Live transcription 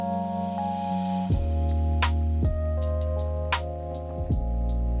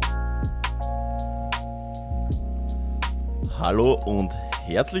Hallo und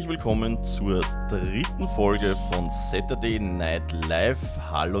herzlich willkommen zur dritten Folge von Saturday Night Live.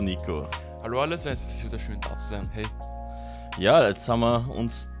 Hallo Nico. Hallo allerseits, es ist wieder schön da zu sein. Hey. Ja, jetzt haben wir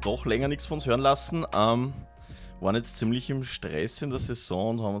uns doch länger nichts von uns hören lassen. Waren jetzt ziemlich im Stress in der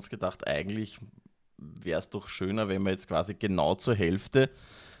Saison und haben uns gedacht, eigentlich wäre es doch schöner, wenn wir jetzt quasi genau zur Hälfte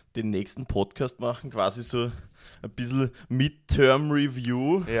den nächsten Podcast machen, quasi so ein bisschen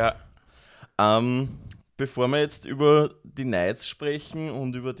Midterm-Review. Ja. Bevor wir jetzt über die Knights sprechen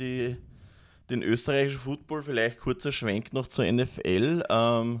und über den österreichischen Football, vielleicht kurzer Schwenk noch zur NFL.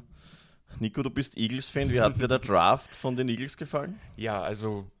 Nico, du bist Eagles-Fan. Wie hat dir der Draft von den Eagles gefallen? Ja,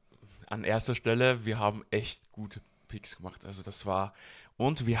 also an erster Stelle, wir haben echt gute Picks gemacht. Also das war...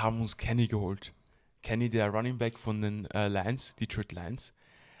 Und wir haben uns Kenny geholt. Kenny, der Running Back von den Detroit Lions.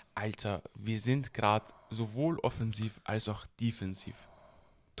 Alter, wir sind gerade sowohl offensiv als auch defensiv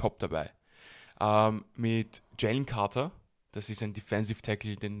top dabei. Mit Jalen Carter, das ist ein Defensive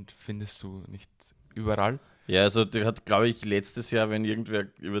Tackle, den findest du nicht überall. Ja, also der hat, glaube ich, letztes Jahr, wenn irgendwer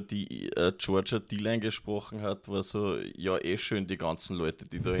über die Georgia D-Line gesprochen hat, war so, ja, schön die ganzen Leute,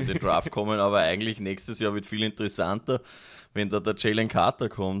 die da in den Draft kommen, aber eigentlich nächstes Jahr wird viel interessanter, wenn da der Jalen Carter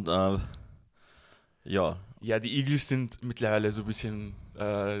kommt. Ja, die Eagles sind mittlerweile so ein bisschen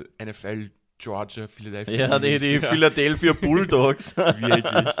NFL, Georgia, Philadelphia. Ja, die Philadelphia Bulldogs.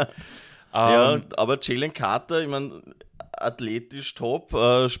 Wirklich. Ja, aber Jalen Carter, ich meine, athletisch top,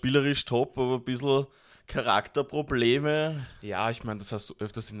 spielerisch top, aber ein bisschen Charakterprobleme. Ja, ich meine, das hast du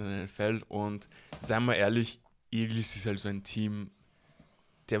öfters in der NFL und seien wir ehrlich, Eagles ist halt so ein Team,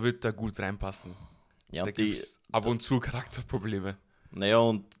 der wird da gut reinpassen. Ja, da gibt es ab und zu Charakterprobleme. Naja,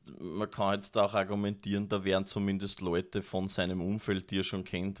 und man kann jetzt auch argumentieren, da wären zumindest Leute von seinem Umfeld, die er schon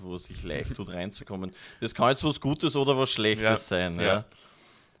kennt, wo es sich leicht tut reinzukommen. Das kann jetzt was Gutes oder was Schlechtes sein. Ja.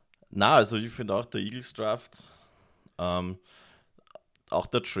 Na, also ich finde auch der Eagles Draft, auch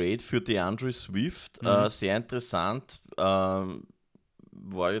der Trade für DeAndre Swift, sehr interessant. War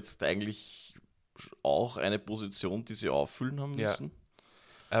jetzt eigentlich auch eine Position, die sie auffüllen haben müssen.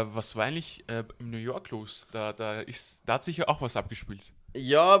 Was war eigentlich im New York los? Da hat sich ja auch was abgespielt.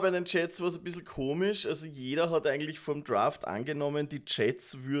 Ja, bei den Jets war es ein bisschen komisch. Also jeder hat eigentlich vom Draft angenommen, die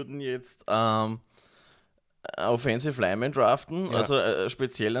Jets würden jetzt Offensive Lineman draften, also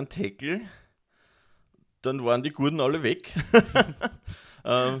speziell einen Tackle. Dann waren die Guten alle weg.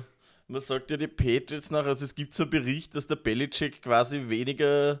 Man sagt ja die Patriots nach, also es gibt so einen Bericht, dass der Belichick quasi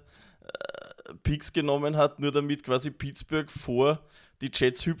weniger Picks genommen hat, nur damit quasi Pittsburgh vor die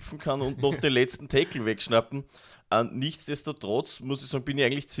Jets hüpfen kann und noch den letzten Tackle wegschnappen. Nichtsdestotrotz, muss ich sagen, bin ich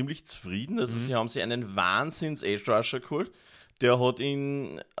eigentlich ziemlich zufrieden. Also sie haben sich einen Wahnsinns-Edge-Rusher geholt. Der hat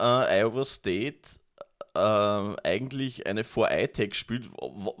in Iowa State eigentlich eine 4-Eye-Tag gespielt,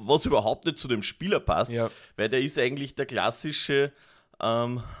 was überhaupt nicht zu dem Spieler passt, weil der ist eigentlich der klassische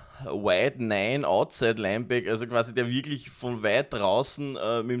Wide 9 Outside Linebacker, also quasi der wirklich von weit draußen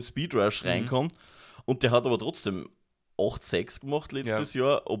mit dem Speed Rush reinkommt, und der hat aber trotzdem 8-6 gemacht letztes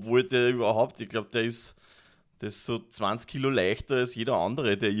Jahr, obwohl der überhaupt, ich glaube, der ist so 20 Kilo leichter als jeder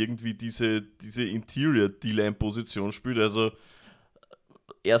andere, der irgendwie diese Interior D-Line-Position spielt. Also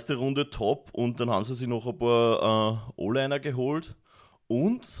erste Runde top, und dann haben sie sich noch ein paar O-Liner geholt,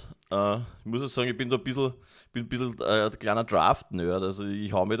 und ich muss auch sagen, ich bin da ein bisschen ein kleiner Draft-Nerd, also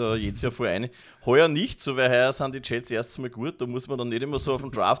ich hau mir da jedes Jahr voll ein. Heuer nicht so, weil heuer sind die Jets erst mal gut, da muss man dann nicht immer so auf den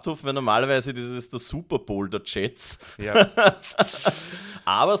Draft hoffen, weil normalerweise das ist der Super Bowl der Jets. Ja.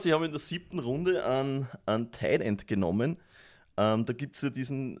 Aber sie haben in der 7. Runde einen Tight End genommen. Da gibt es ja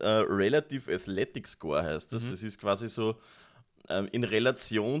diesen Relative Athletic Score, heißt das. Das ist quasi so in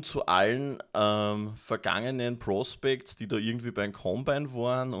Relation zu allen vergangenen Prospects, die da irgendwie beim Combine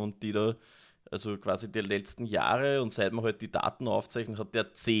waren und die da, also quasi der letzten Jahre, und seit man halt die Daten aufzeichnet, hat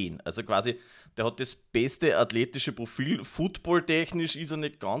der 10. Also quasi, der hat das beste athletische Profil. Football-technisch ist er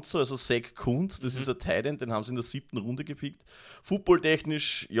nicht ganz so, also Zach Kuntz, das ist ein Tight End, den haben sie in der 7. Runde gepickt.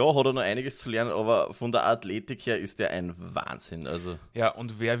 Football-technisch, ja, hat er noch einiges zu lernen, aber von der Athletik her ist der ein Wahnsinn. Also. Ja,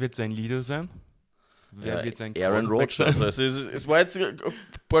 und wer wird sein Leader sein? Wer wird sein Aaron Rodgers. Also es war jetzt ein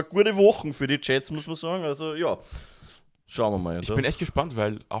paar gute Wochen für die Jets, muss man sagen. Also ja, schauen wir mal. Ich bin echt gespannt,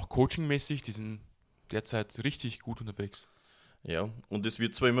 weil auch coachingmäßig, die sind derzeit richtig gut unterwegs. Ja, und es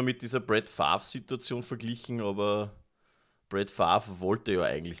wird zwar immer mit dieser Brett Favre-Situation verglichen, aber Brett Favre wollte ja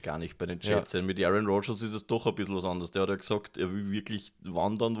eigentlich gar nicht bei den Jets sein. Mit Aaron Rodgers ist es doch ein bisschen was anderes. Der hat ja gesagt, er will wirklich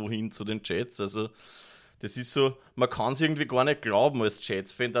wandern wohin zu den Jets. Also das ist so, man kann es irgendwie gar nicht glauben als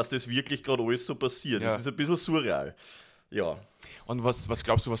Jets-Fan, dass das wirklich gerade alles so passiert. Das ist ein bisschen surreal. Ja. Und was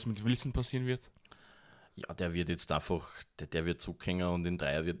glaubst du, was mit Wilson passieren wird? Ja, der wird jetzt einfach, der wird zuhängen, und in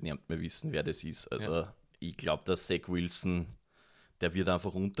 3 Jahren wird niemand mehr wissen, wer das ist. Also ich glaube, dass Zach Wilson, der wird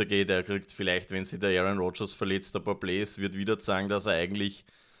einfach untergehen. Der kriegt vielleicht, wenn sich der Aaron Rodgers verletzt, ein paar Plays, wird wieder sagen, dass er eigentlich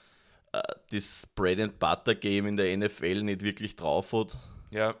das Bread-and-Butter-Game in der NFL nicht wirklich drauf hat.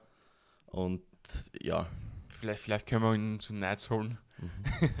 Ja. Und ja. Vielleicht können wir ihn zu Knights holen.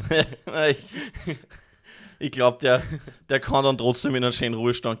 Ich glaube, der kann dann trotzdem in einen schönen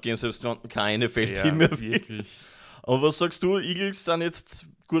Ruhestand gehen, selbst wenn kein NFL-Team mehr wirklich. Und was sagst du, Eagles sind jetzt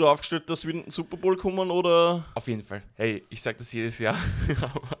gut aufgestellt, dass wir in den Super Bowl kommen, oder? Auf jeden Fall. Hey, ich sage das jedes Jahr.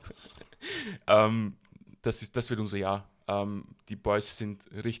 Aber das wird unser Jahr. Die Boys sind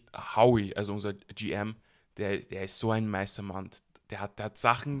richtig. Howie, also unser GM, der ist so ein Meistermann. Der hat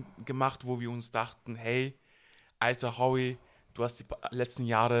Sachen gemacht, wo wir uns dachten, hey, alter Howie, du hast die letzten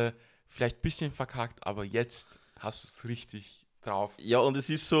Jahre vielleicht ein bisschen verkackt, aber jetzt hast du es richtig drauf. Ja, und es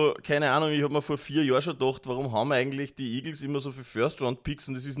ist so, keine Ahnung, ich habe mir vor 4 Jahren schon gedacht, warum haben eigentlich die Eagles immer so viele First-Round-Picks,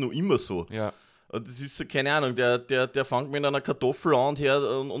 und das ist noch immer so. Ja. Und das ist so, keine Ahnung, der fängt mit einer Kartoffel an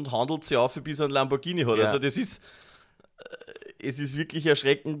und handelt sie auf, bis er einen Lamborghini hat. Ja. Also das ist, es ist wirklich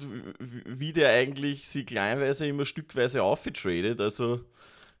erschreckend, wie der eigentlich sie kleinweise immer stückweise aufgetradet. Also,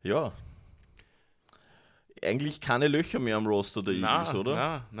 ja. Eigentlich keine Löcher mehr am Roster der Eagles,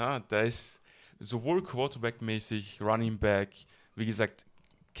 oder? Na, da ist sowohl Quarterback-mäßig, Running Back, wie gesagt,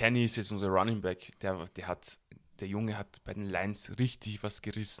 Kenny ist jetzt unser Running Back, der Junge hat bei den Lions richtig was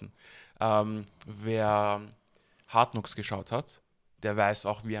gerissen. Wer Hard Knocks geschaut hat, der weiß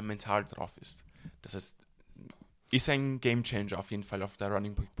auch, wie er mental drauf ist. Das heißt, ist ein Game Changer auf jeden Fall auf der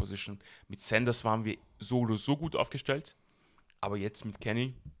Running Back Position. Mit Sanders waren wir so oder so gut aufgestellt, aber jetzt mit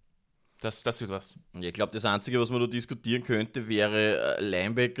Kenny, das wird was. Ich glaube, das Einzige, was man da diskutieren könnte, wäre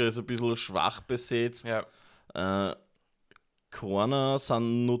Linebacker ist ein bisschen schwach besetzt. Ja. Corner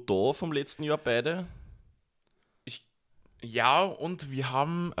sind nur da vom letzten Jahr beide. Ja, und wir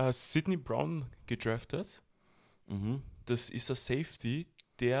haben Sidney Brown gedraftet. Mhm. Das ist der Safety,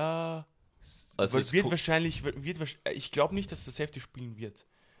 der Also ich glaube nicht, dass der Safety spielen wird.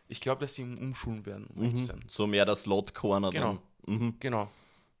 Ich glaube, dass sie ihn umschulen werden. So mehr der Slot-Corner. Genau. Dann. Genau.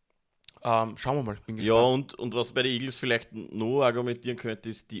 Schauen wir mal, bin gespannt. Ja, und was bei den Eagles vielleicht noch argumentieren könnte,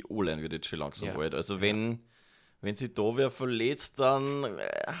 ist, die O-Line wird jetzt schon langsam alt. Also wenn sich da wer verletzt, dann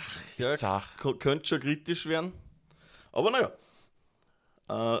könnte schon kritisch werden. Aber naja,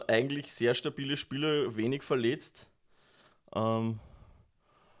 eigentlich sehr stabile Spieler, wenig verletzt. Ja,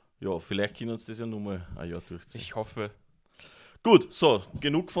 vielleicht können uns das ja nochmal ein Jahr durchziehen. Ich hoffe. Gut, so,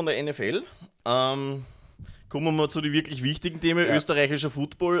 genug von der NFL. Kommen wir mal zu den wirklich wichtigen Themen. Ja. Österreichischer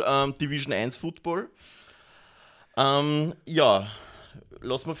Football, Division 1 Football. Ja,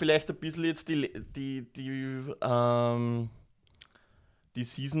 lassen wir vielleicht ein bisschen jetzt die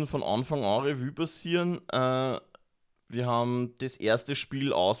Season von Anfang an Revue passieren. Wir haben das erste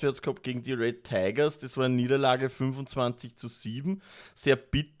Spiel auswärts gehabt gegen die Red Tigers. Das war eine Niederlage 25-7. Sehr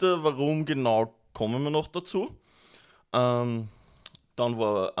bitter. Warum genau, kommen wir noch dazu. Dann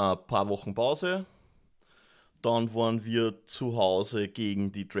war ein paar Wochen Pause. Dann waren wir zu Hause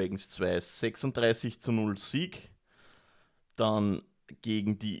gegen die Dragons 2 36-0 Sieg. Dann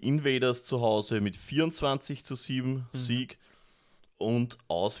gegen die Invaders zu Hause mit 24-7 Sieg. Und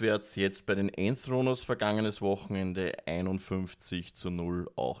auswärts jetzt bei den Enthroners vergangenes Wochenende 51-0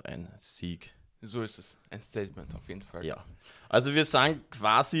 auch ein Sieg. So ist es. Ein Statement auf jeden Fall. Ja. Also wir sind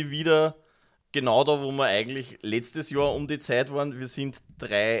quasi wieder genau da, wo wir eigentlich letztes Jahr um die Zeit waren. Wir sind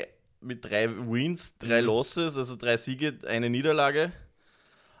mit 3 Wins, 3 Losses, also 3 Siege, eine Niederlage.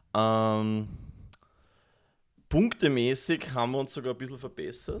 Punktemäßig haben wir uns sogar ein bisschen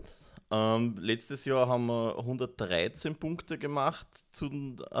verbessert. Letztes Jahr haben wir 113 Punkte gemacht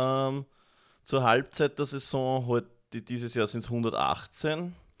zur Halbzeit der Saison. Heute, dieses Jahr sind es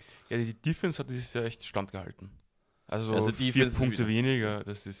 118. Ja, die Defense hat dieses Jahr echt standgehalten. Also 4 Punkte weniger,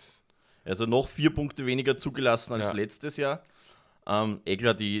 das ist... Also noch 4 Punkte weniger zugelassen als letztes Jahr.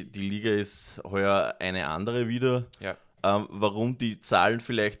 Klar, die Liga ist heuer eine andere wieder. Ja. Warum die Zahlen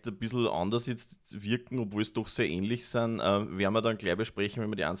vielleicht ein bisschen anders jetzt wirken, obwohl es doch sehr ähnlich sind, werden wir dann gleich besprechen, wenn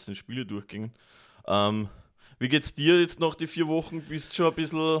wir die einzelnen Spiele durchgehen. Wie geht's dir jetzt nach die 4 Wochen? Bist du schon ein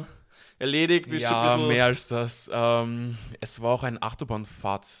bisschen erledigt? Mehr als das. Es war auch eine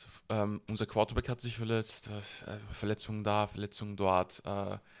Achterbahnfahrt. Unser Quarterback hat sich verletzt, Verletzung da, Verletzung dort.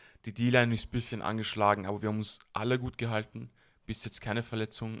 Die D-Line ist ein bisschen angeschlagen, aber wir haben uns alle gut gehalten. Bis jetzt keine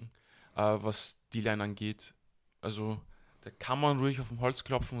Verletzungen, was D-Line angeht. Also da kann man ruhig auf dem Holz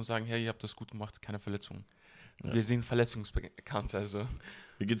klopfen und sagen, hey, ihr habt das gut gemacht, keine Verletzungen. Wir sind verletzungsbekannt, also.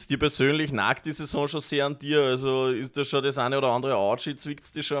 Wie geht's dir persönlich? Nagt die Saison schon sehr an dir? Also ist da schon das eine oder andere Ouchie, zwickt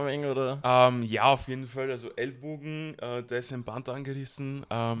es dir schon ein wenig? Oder? Ja, auf jeden Fall. Also Ellbogen, da ist ein Band angerissen.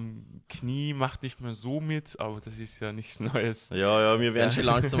 Knie macht nicht mehr so mit, aber das ist ja nichts Neues. Ja, wir werden schon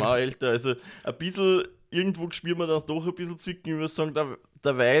langsam auch älter. Also ein bisschen, irgendwo spürt man dann doch ein bisschen Zwicken. Ich würde sagen,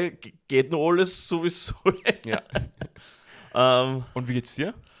 derweil geht noch alles so wie es soll. Ja. Und wie geht's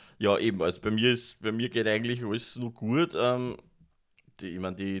dir? Ja, eben. Also bei mir geht eigentlich alles noch gut. Ich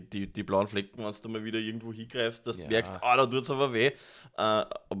meine, die blauen Flecken, wenn du mal wieder irgendwo hingreifst, dass du merkst, da tut es aber weh.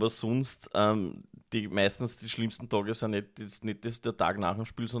 Aber sonst, meistens die schlimmsten Tage sind nicht der Tag nach dem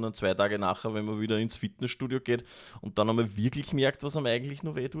Spiel, sondern 2 Tage nachher, wenn man wieder ins Fitnessstudio geht und dann einmal wirklich merkt, was einem eigentlich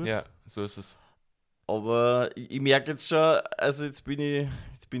nur weh tut. Ja, so ist es. Aber ich merke jetzt schon, also jetzt bin ich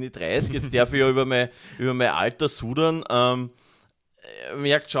 30, jetzt darf ich ja über mein Alter sudern.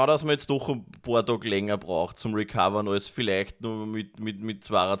 Merkt schon, dass man jetzt doch ein paar Tage länger braucht zum Recovern als vielleicht nur mit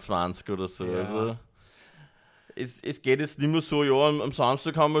 22 oder so. Ja. Also es geht jetzt nicht mehr so, ja, am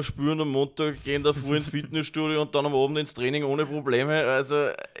Samstag haben wir spüren, am Montag gehen da früh ins Fitnessstudio und dann am Abend ins Training ohne Probleme. Also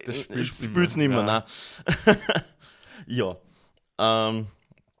das spielt es nicht mehr. Ja. Ja.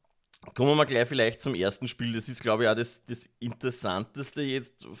 Kommen wir mal gleich vielleicht zum ersten Spiel. Das ist, glaube ich, auch das Interessanteste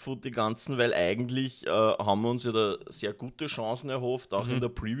jetzt von den ganzen, weil eigentlich haben wir uns ja da sehr gute Chancen erhofft. Auch in der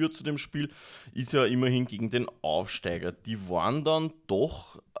Preview zu dem Spiel ist ja immerhin gegen den Aufsteiger. Die waren dann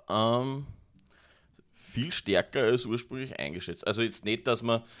doch viel stärker als ursprünglich eingeschätzt. Also jetzt nicht, dass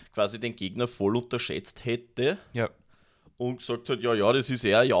man quasi den Gegner voll unterschätzt hätte und gesagt hat, ja, das ist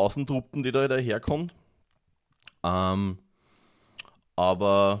eher Jausentruppen, die da daherkommt. Aber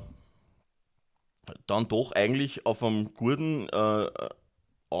dann doch eigentlich auf einem guten,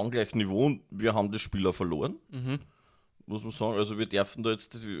 angleichen Niveau und wir haben das Spiel auch verloren, muss man sagen. Also wir dürfen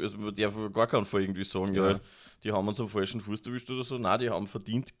gar keinen Fall irgendwie sagen, die haben uns am falschen Fuß erwischt oder so. Nein, die haben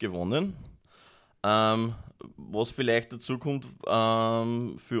verdient gewonnen. Was vielleicht dazu kommt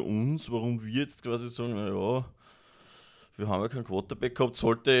für uns, warum wir jetzt quasi sagen, wir haben ja keinen Quarterback gehabt,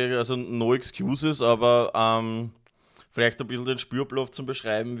 sollte, also no excuses, aber vielleicht ein bisschen den Spielablauf zum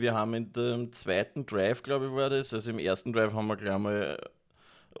Beschreiben. Wir haben in dem zweiten Drive, glaube ich, war das. Also im ersten Drive haben wir gleich mal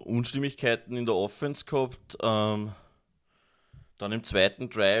Unstimmigkeiten in der Offense gehabt. Dann im zweiten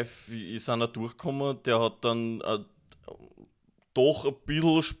Drive ist einer durchgekommen. Der hat dann doch ein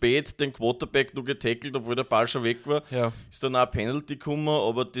bisschen spät den Quarterback noch getackelt, obwohl der Ball schon weg war. Ja. Ist dann auch ein Penalty gekommen,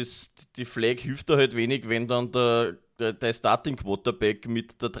 aber die Flag hilft da halt wenig, wenn dann der Starting Quarterback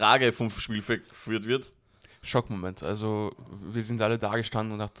mit der Trage vom Spielfeld geführt wird. Schockmoment. Also wir sind alle da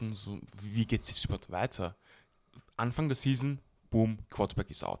gestanden und dachten so, wie geht es jetzt überhaupt weiter? Anfang der Season, boom,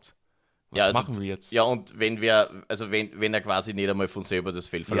 Quarterback ist out. Was machen wir jetzt? Ja, und wenn er quasi nicht einmal von selber das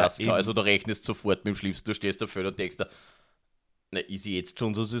Feld verlassen kann, also da rechnest du sofort mit dem Schlimmsten, du stehst auf Feld und denkst, ist jetzt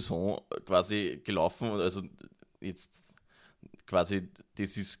schon so Saison quasi gelaufen, also jetzt quasi,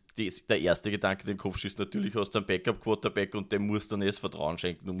 das ist der erste Gedanke, den Kopf schießt. Natürlich hast du einen Backup-Quarterback und dem musst du dann das Vertrauen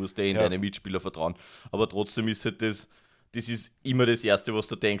schenken. Du musst in deine Mitspieler vertrauen. Aber trotzdem ist halt das ist immer das Erste, was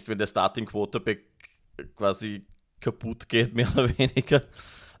du denkst, wenn der Starting-Quarterback quasi kaputt geht, mehr oder weniger.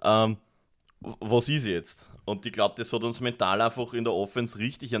 Was ist jetzt? Und ich glaube, das hat uns mental einfach in der Offense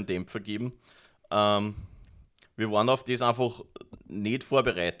richtig einen Dämpfer gegeben. Wir waren auf das einfach nicht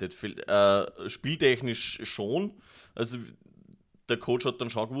vorbereitet. Spieltechnisch schon. Also der Coach hat dann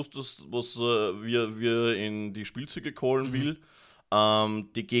schon gewusst, was wir in die Spielzüge callen will.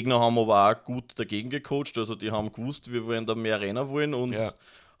 Die Gegner haben aber auch gut dagegen gecoacht. Also die haben gewusst, wir wollen da mehr Renner wollen und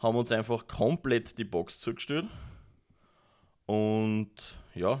haben uns einfach komplett die Box zugestellt. Und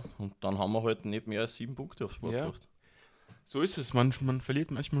dann haben wir halt nicht mehr als 7 Punkte aufs Board gebracht. So ist es. Man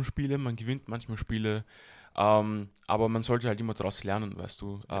verliert manchmal Spiele, man gewinnt manchmal Spiele. Aber man sollte halt immer daraus lernen, weißt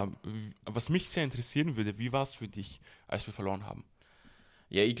du. Was mich sehr interessieren würde, wie war es für dich, als wir verloren haben?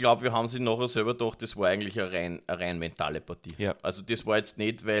 Ja, ich glaube, wir haben sich nachher selber gedacht, das war eigentlich eine rein mentale Partie. Ja. Also das war jetzt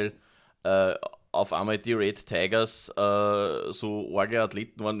nicht, weil auf einmal die Red Tigers so arge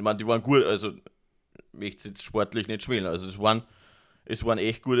Athleten waren. Ich meine, die waren gut, also ich möchte es jetzt sportlich nicht schmälen. Also es waren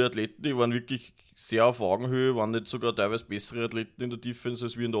echt gute Athleten, die waren wirklich sehr auf Augenhöhe, waren nicht sogar teilweise bessere Athleten in der Defense,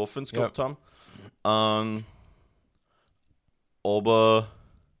 als wir in der Offense gehabt haben. Aber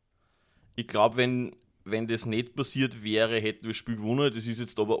ich glaube, wenn das nicht passiert wäre, hätten wir das Spiel gewonnen. Das ist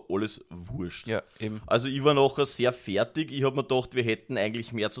jetzt aber alles wurscht. Ja, eben. Also ich war nachher sehr fertig. Ich habe mir gedacht, wir hätten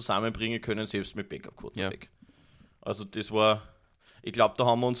eigentlich mehr zusammenbringen können, selbst mit Backup-Quarterback. Ja. Also das war, ich glaube, das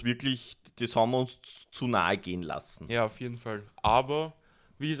haben wir uns zu nahe gehen lassen. Ja, auf jeden Fall. Aber,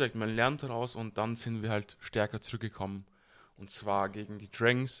 wie gesagt, man lernt daraus und dann sind wir halt stärker zurückgekommen. Und zwar gegen die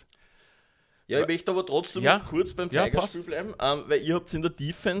Dragons. Ja, ich möchte aber trotzdem Ja. noch kurz beim Ja, Tigerspiel passt. bleiben, weil ihr habt in der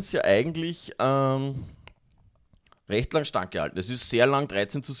Defense ja eigentlich recht lang standgehalten. Es ist sehr lang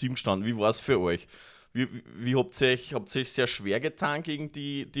 13:7 gestanden. Wie war es für euch? Wie habt ihr euch sehr schwer getan gegen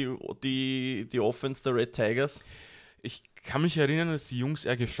die Offense der Red Tigers? Ich kann mich erinnern, dass die Jungs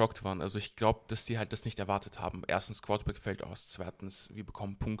eher geschockt waren. Also ich glaube, dass die halt das nicht erwartet haben. Erstens, Quarterback fällt aus. Zweitens, wir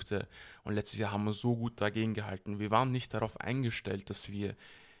bekommen Punkte. Und letztes Jahr haben wir so gut dagegen gehalten. Wir waren nicht darauf eingestellt, dass wir,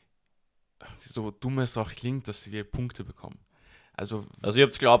 so dumm es auch klingt, dass wir Punkte bekommen. Also ihr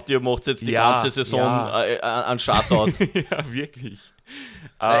habt glaubt, ihr macht jetzt die Ja, ganze Saison ja. an Shutout. ja, wirklich.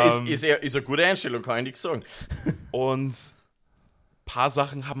 Ist eine gute Einstellung, kann ich nichts sagen. Und ein paar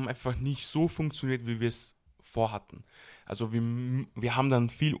Sachen haben einfach nicht so funktioniert, wie wir es vorhatten. Also wir haben dann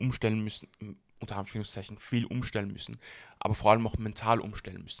viel umstellen müssen, unter Anführungszeichen viel umstellen müssen, aber vor allem auch mental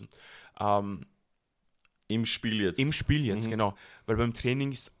umstellen müssen. Im Spiel jetzt. Im Spiel jetzt, genau. Weil beim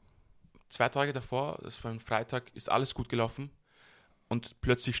Training ist 2 Tage davor, das war ein Freitag, ist alles gut gelaufen und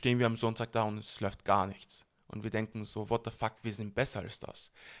plötzlich stehen wir am Sonntag da und es läuft gar nichts. Und wir denken so, what the fuck, wir sind besser als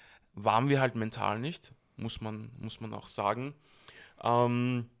das. Waren wir halt mental nicht, muss man auch sagen.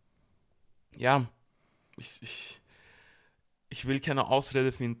 Ja, ich will keine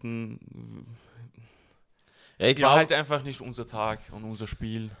Ausrede finden. Ja, ich War glaube, halt einfach nicht unser Tag und unser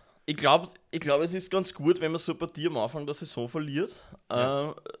Spiel. ich glaub, es ist ganz gut, wenn man so eine Partie am Anfang der Saison verliert.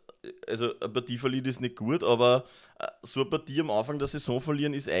 Ja. Also eine Partie verliert ist nicht gut, aber so eine Partie am Anfang der Saison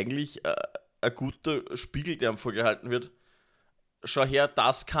verlieren ist eigentlich ein guter Spiegel, der einem vorgehalten wird. Schau her,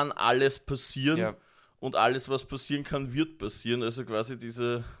 das kann alles passieren Ja. und alles, was passieren kann, wird passieren. Also quasi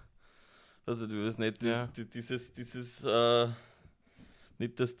diese, also du weißt nicht, Ja. dieses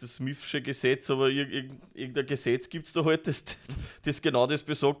nicht das Smithsche Gesetz, aber irgendein Gesetz gibt es da halt, das genau das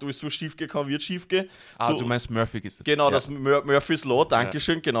besagt, alles was schief gehen kann, wird schief gehen. So, Du meinst Murphy Gesetz. genau, ja. das Murphy's Law,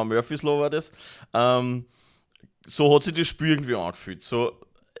 Dankeschön, genau, Murphy's Law war das. So hat sich das Spiel irgendwie angefühlt. So,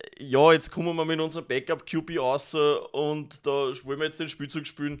 ja, jetzt kommen wir mit unserem Backup-QB raus und da wollen wir jetzt den Spielzug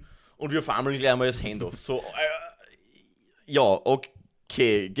spielen und wir fammeln gleich mal das Handoff. So, ja,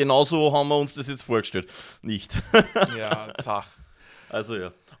 okay, genauso haben wir uns das jetzt vorgestellt. Nicht. Ja, Tag. Also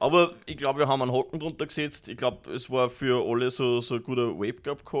ja. Aber ich glaube, wir haben einen Haken drunter gesetzt. Ich glaube, es war für alle so ein guter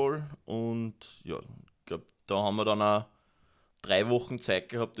Wake-up-Call. Und ja, ich glaube, da haben wir dann auch 3 Wochen Zeit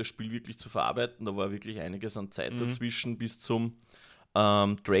gehabt, das Spiel wirklich zu verarbeiten. Da war wirklich einiges an Zeit dazwischen bis zum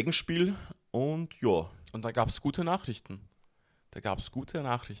Dragon-Spiel. Und ja. Und da gab es gute Nachrichten.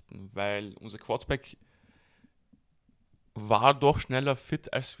 Weil unser Quarterback war doch schneller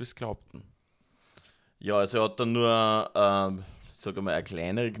fit, als wir es glaubten. Ja, also er hat dann nur sage mal, eine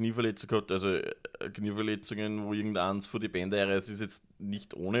kleinere Knieverletzung gehabt, also Knieverletzungen, wo irgendeins von den Bänder ist jetzt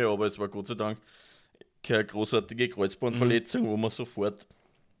nicht ohne, aber es war Gott sei Dank keine großartige Kreuzbandverletzung, wo man sofort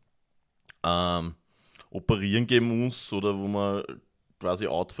operieren gehen muss oder wo man quasi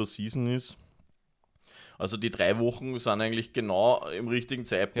out for season ist. Also die 3 Wochen sind eigentlich genau im richtigen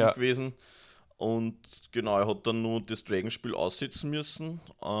Zeitpunkt gewesen und genau, er hat dann nur das Dragon-Spiel aussetzen müssen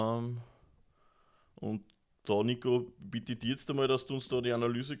und da, Nico, bitte dir jetzt einmal, dass du uns da die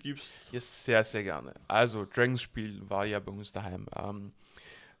Analyse gibst. Ja, sehr, sehr gerne. Also, Dragons Spiel war ja bei uns daheim.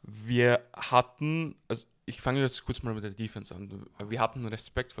 Wir hatten, also ich fange jetzt kurz mal mit der Defense an. Wir hatten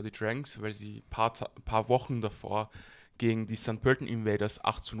Respekt vor die Dragons, weil sie ein paar Wochen davor gegen die St. Pölten Invaders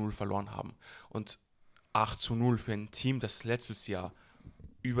 8:0 verloren haben. Und 8:0 für ein Team, das letztes Jahr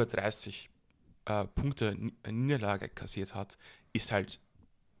über 30 Punkte Niederlage kassiert hat, ist halt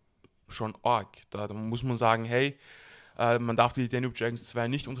schon arg. Da muss man sagen, hey, man darf die Danube Dragons 2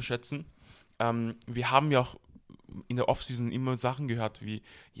 nicht unterschätzen. Wir haben ja auch in der Offseason immer Sachen gehört wie,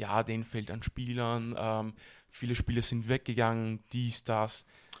 ja, denen fehlt an Spielern, viele Spieler sind weggegangen, dies, das.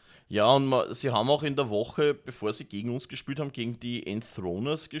 Ja, und sie haben auch in der Woche, bevor sie gegen uns gespielt haben, gegen die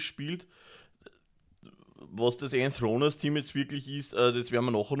Enthroners gespielt. Was das Enthroners-Team jetzt wirklich ist, das werden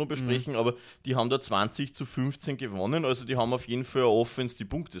wir nachher noch besprechen, aber die haben da 20:15 gewonnen, also die haben auf jeden Fall Offense die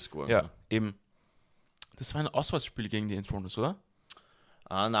Punkte scoren. Ja, eben. Das war ein Auswärtsspiel gegen die Enthroners, oder?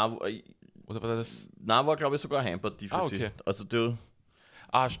 Nein, Oder war das? Nein, war glaube ich sogar eine Heimpartie für sie. Okay. Also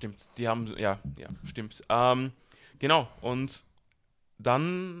Stimmt. Die haben, ja, stimmt. Genau, und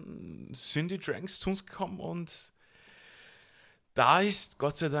dann sind die Dragons zu uns gekommen und da ist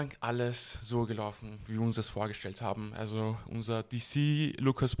Gott sei Dank alles so gelaufen, wie wir uns das vorgestellt haben. Also unser DC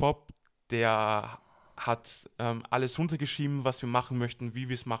Lukas Pop, der hat alles runtergeschrieben, was wir machen möchten, wie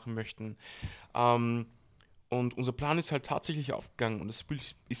wir es machen möchten. Und unser Plan ist halt tatsächlich aufgegangen und das Spiel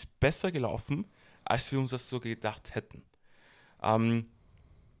ist besser gelaufen, als wir uns das so gedacht hätten.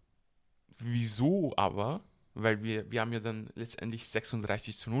 Wieso aber, weil wir haben ja dann letztendlich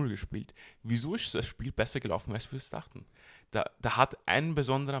 36-0 gespielt. Wieso ist das Spiel besser gelaufen, als wir es dachten? Da hat ein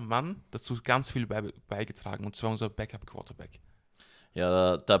besonderer Mann dazu ganz viel beigetragen, und zwar unser Backup-Quarterback.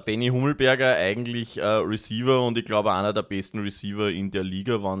 Ja, der Benny Hummelberger, eigentlich Receiver und ich glaube einer der besten Receiver in der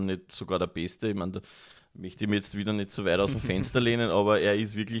Liga, wenn nicht sogar der beste. Ich meine, da möchte ich mich jetzt wieder nicht so weit aus dem Fenster lehnen, aber er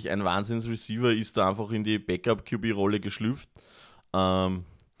ist wirklich ein Wahnsinns-Receiver, ist da einfach in die Backup-QB-Rolle geschlüpft. Wir haben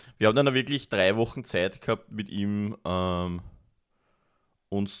dann wirklich 3 Wochen Zeit gehabt mit ihm,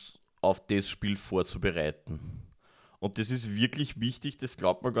 uns auf das Spiel vorzubereiten. Und das ist wirklich wichtig, das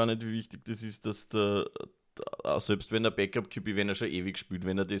glaubt man gar nicht, wie wichtig das ist, dass selbst wenn der Backup-QB, wenn er schon ewig spielt,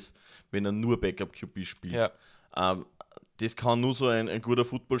 wenn er nur Backup-QB spielt, Ja. das kann nur so ein guter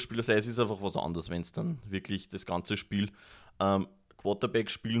Footballspieler sein. Es ist einfach was anderes, wenn es dann wirklich das ganze Spiel Quarterback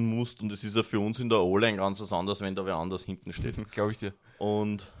spielen musst, und es ist ja für uns in der O-Line ganz was anderes, wenn da wer anders hinten steht. Glaube ich dir.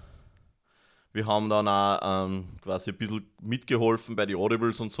 Und wir haben dann auch quasi ein bisschen mitgeholfen bei den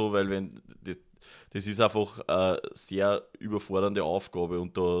Audibles und so, weil das ist einfach eine sehr überfordernde Aufgabe,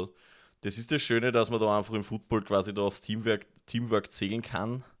 und das ist das Schöne, dass man da einfach im Football quasi da aufs Teamwork zählen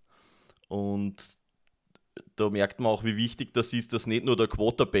kann, und da merkt man auch, wie wichtig das ist, dass nicht nur der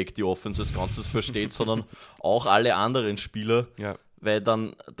Quarterback die Offense als Ganzes versteht, sondern auch alle anderen Spieler, Ja. weil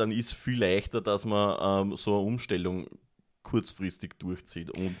dann ist es viel leichter, dass man so eine Umstellung kurzfristig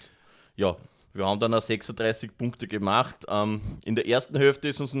durchzieht. Und ja, wir haben dann auch 36 Punkte gemacht. In der ersten Hälfte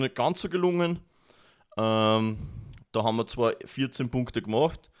ist uns nicht ganz so gelungen. Da haben wir zwar 14 Punkte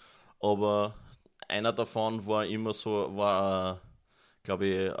gemacht, aber einer davon war glaube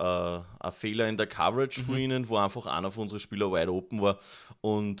ich, ein Fehler in der Coverage von ihnen, wo einfach einer von unseren Spielern wide open war.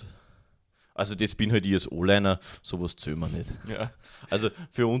 Und also das bin halt ich als O-Liner, sowas zählen wir nicht. Ja. Also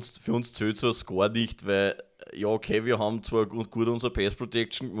für uns zählt so ein Score nicht, weil, ja okay, wir haben zwar gut unsere Pass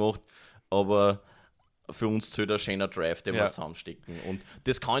Protection gemacht, aber für uns zählt ein schöner Drive, den wir zusammenstecken. Und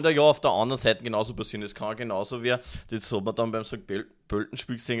das kann ja auf der anderen Seite genauso passieren. Das kann genauso das hat man dann beim St.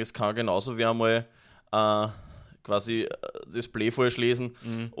 Pölten-Spiel gesehen, es kann genauso einmal quasi das Play falsch lesen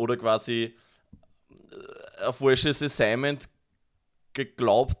oder quasi ein falsches Assignment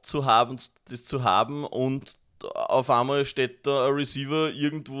geglaubt zu haben, das zu haben, und auf einmal steht da ein Receiver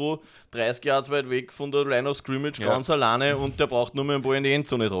irgendwo 30 Yards weit weg von der Line of Scrimmage ganz alleine, und der braucht nur mehr einen Ball in die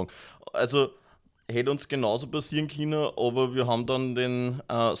Endzone tragen. Also hätte uns genauso passieren können, aber wir haben dann den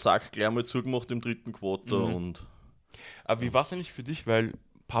Sack gleich mal zugemacht im 3. Quarter. Und aber wie war es eigentlich für dich, weil ein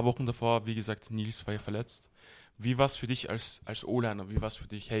paar Wochen davor, wie gesagt, Nils war ja verletzt. Wie war es für dich als O-Liner? Wie war es für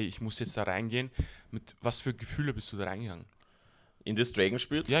dich, hey, ich muss jetzt da reingehen? Mit was für Gefühle bist du da reingegangen? In das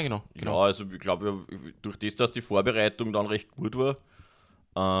Dragon-Spiel? Ja, genau. Ja, also ich glaube, durch das, dass die Vorbereitung dann recht gut war,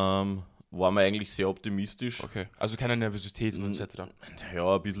 waren wir eigentlich sehr optimistisch. Okay, also keine Nervosität und etc.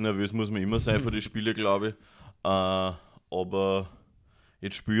 Ja, ein bisschen nervös muss man immer sein für die Spiele, glaube ich. Aber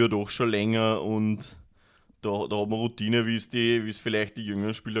jetzt spiele ich ja doch schon länger, und da hat man Routine, wie es vielleicht die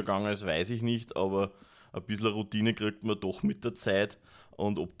jüngeren Spieler gegangen ist, weiß ich nicht, aber ein bisschen Routine kriegt man doch mit der Zeit,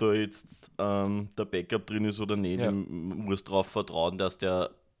 und ob da jetzt der Backup drin ist oder nicht, ich muss darauf vertrauen, dass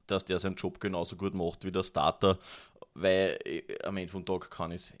der seinen Job genauso gut macht wie der Starter, weil am Ende vom Tag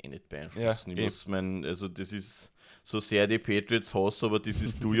kann ich es nicht beeinflussen. Also das ist so sehr die Patriots hasse, aber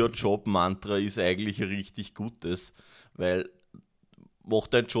dieses Do-Your-Job-Mantra ist eigentlich ein richtig gutes, weil mach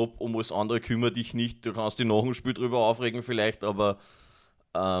deinen Job, um alles andere kümmere dich nicht, du kannst dich nach dem Spiel drüber aufregen vielleicht, aber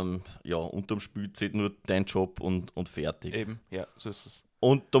unterm Spiel zählt nur dein Job und fertig. Eben, ja, so ist es.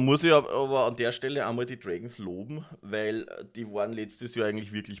 Und da muss ich aber an der Stelle einmal die Dragons loben, weil die waren letztes Jahr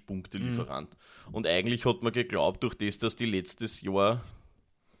eigentlich wirklich Punktelieferant. Und eigentlich hat man geglaubt, durch das, dass die letztes Jahr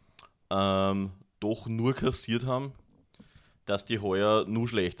doch nur kassiert haben, dass die heuer nur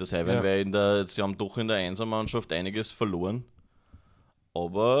schlechter sein werden, weil sie haben doch in der Einsermannschaft einiges verloren.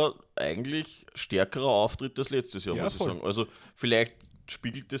 Aber eigentlich stärkerer Auftritt als letztes Jahr, muss ich sagen. Also vielleicht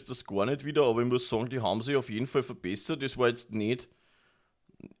spiegelt das gar nicht wieder, aber ich muss sagen, die haben sich auf jeden Fall verbessert. Das war jetzt nicht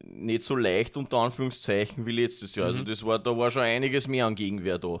so leicht, unter Anführungszeichen, wie letztes Jahr. Also da war schon einiges mehr an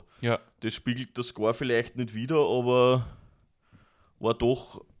Gegenwehr da. Ja. Das spiegelt das Score vielleicht nicht wieder, aber war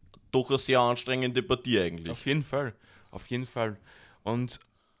doch eine sehr anstrengende Partie eigentlich. Auf jeden Fall. Und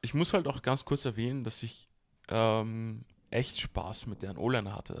ich muss halt auch ganz kurz erwähnen, dass ich echt Spaß mit deren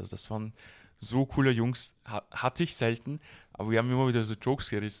O-Liner hatte. Also das waren so coole Jungs, hatte ich selten, aber wir haben immer wieder so Jokes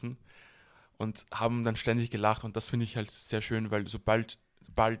gerissen und haben dann ständig gelacht, und das finde ich halt sehr schön, weil sobald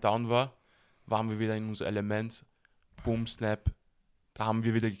der Ball down war, waren wir wieder in unser Element, Boom, Snap, da haben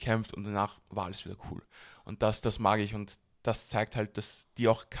wir wieder gekämpft, und danach war alles wieder cool. Und das mag ich, und das zeigt halt, dass die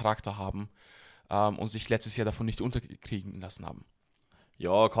auch Charakter haben und sich letztes Jahr davon nicht unterkriegen lassen haben.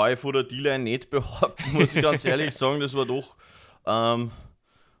 Ja, kann ich von der D-Line nicht behaupten, muss ich ganz ehrlich sagen. Das war doch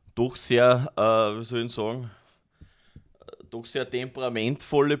sehr, wie soll ich sagen, doch sehr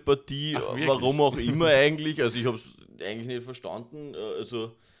temperamentvolle Partie. Ach, wirklich? Warum auch immer eigentlich. Also ich habe es eigentlich nicht verstanden.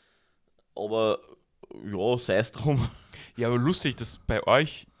 Aber ja, sei es drum. Ja, aber lustig, dass bei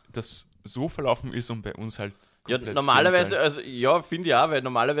euch das so verlaufen ist und bei uns halt Ja, komplett normalerweise, Gegenteil. also ja, finde ich auch, weil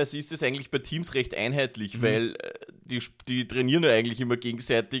normalerweise ist das eigentlich bei Teams recht einheitlich, weil die trainieren ja eigentlich immer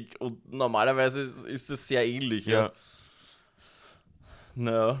gegenseitig und normalerweise ist das sehr ähnlich. Ja.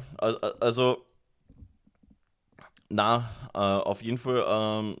 Naja, also auf jeden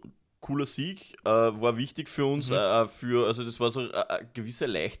Fall cooler Sieg, war wichtig für uns, also das war so eine gewisse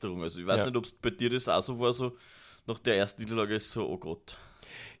Erleichterung. Also ich weiß nicht, ob es bei dir das auch so war, so nach der ersten Niederlage ist so, oh Gott.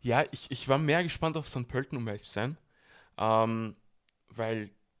 Ja, ich war mehr gespannt auf St. Pölten, um ehrlich zu sein.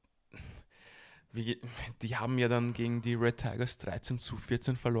 Weil die haben ja dann gegen die Red Tigers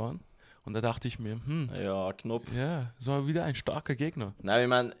 13-14 verloren. Und da dachte ich mir, Ja, knapp. ja, so wieder ein starker Gegner. Nein, ich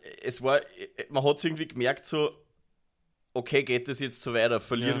meine, man hat es irgendwie gemerkt, so, okay, geht das jetzt so weiter?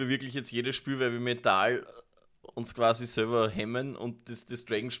 Verlieren wir wirklich jetzt jedes Spiel, weil wir mental uns quasi selber hemmen und das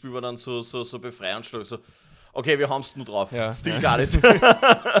Dragon-Spiel war dann so befreiend, so, okay, wir haben es nur drauf. Ja. Still gar nicht.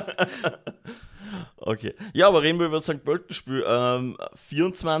 Okay. Ja, aber reden wir über das St. Pölten-Spiel.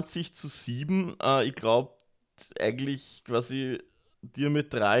 24-7, ich glaube, eigentlich quasi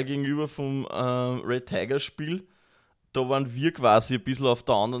diametral gegenüber vom Red Tiger-Spiel. Da waren wir quasi ein bisschen auf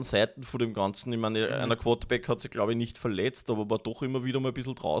der anderen Seite von dem Ganzen. Ich meine, einer Quarterback hat sich, glaube ich, nicht verletzt, aber war doch immer wieder mal ein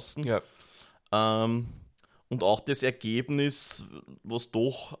bisschen draußen. Ja. Und auch das Ergebnis, was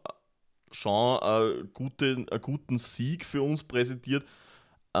doch schon einen guten Sieg für uns präsentiert,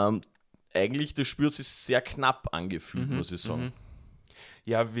 eigentlich das Spiel hat sich sehr knapp angefühlt, muss ich sagen.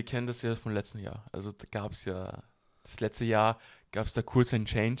 Ja, wir kennen das ja vom letzten Jahr. Also da gab es ja, das letzte Jahr gab es da kurz einen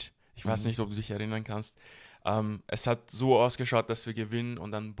Change. Ich weiß nicht, ob du dich erinnern kannst. Es hat so ausgeschaut, dass wir gewinnen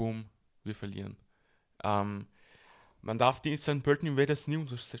und dann boom, wir verlieren. Man darf die St. Pölten Invaders nie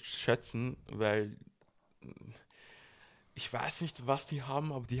unterschätzen, weil ich weiß nicht, was die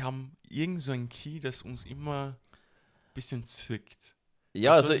haben, aber die haben irgend so ein Key, das uns immer ein bisschen zwickt.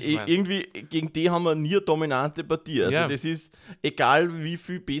 Ja, also irgendwie gegen die haben wir nie eine dominante Partie. Also das ist, egal wie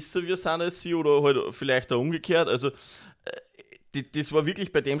viel besser wir sind als sie oder halt vielleicht auch umgekehrt, also das war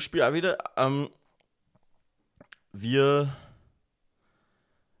wirklich bei dem Spiel auch wieder,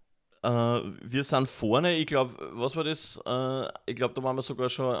 wir sind vorne, ich glaube, was war das? Ich glaube, da waren wir sogar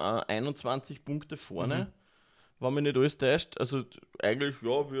schon 21 Punkte vorne, wenn mich nicht alles täuscht. Also eigentlich,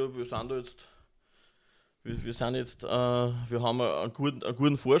 ja, wir sind da jetzt, wir haben einen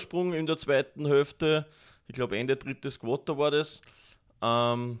guten Vorsprung in der zweiten Hälfte. Ich glaube, Ende drittes Quarter war das.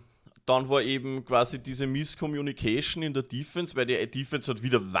 Dann war eben quasi diese Miscommunication in der Defense, weil die Defense hat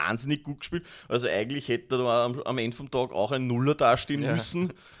wieder wahnsinnig gut gespielt. Also eigentlich hätte da am Ende vom Tag auch ein Nuller dastehen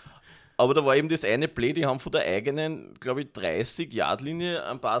müssen. Aber da war eben das eine Play, die haben von der eigenen, glaube ich, 30-Yard-Linie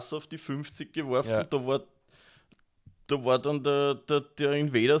einen Pass auf die 50 geworfen. Ja. Da war dann der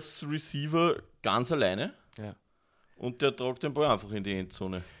Invaders Receiver ganz alleine. Ja. Und der tragt den Ball einfach in die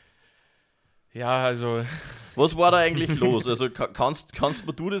Endzone. Ja, also. Was war da eigentlich los? Also kannst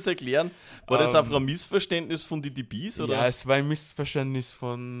mir du das erklären? War das einfach ein Missverständnis von den DBs? Oder? Ja, es war ein Missverständnis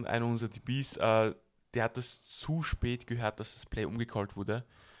von einem unserer DBs. Der hat das zu spät gehört, dass das Play umgecallt wurde.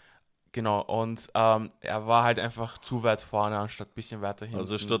 Genau, und er war halt einfach zu weit vorne, anstatt ein bisschen weiter hinten.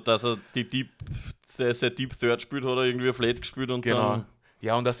 Also statt dass er sehr Deep Third spielt, hat er irgendwie Flat gespielt und dann...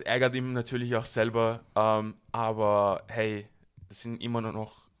 Ja, und das ärgert ihm natürlich auch selber. Aber hey, das sind immer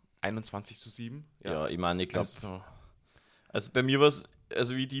noch 21-7. Ja, ich meine, ich glaube... Also bei mir war es,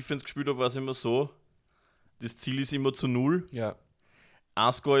 also wie ich Defense gespielt habe, war es immer so, das Ziel ist immer zu 0. Ja.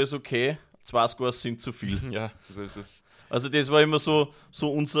 Ein Score ist okay, 2 Scores sind zu viel. Ja, so ist es. Also das war immer so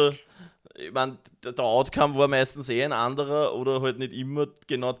unser... Ich meine, der Outcome war meistens ein anderer oder halt nicht immer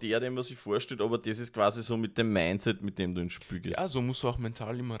genau der, den man sich vorstellt, aber das ist quasi so mit dem Mindset, mit dem du ins Spiel gehst. Ja, so musst du auch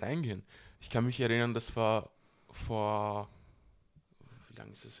mental immer reingehen. Ich kann mich erinnern, das war vor, wie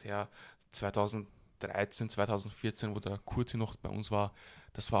lange ist es her, 2013, 2014, wo der Kurti noch bei uns war,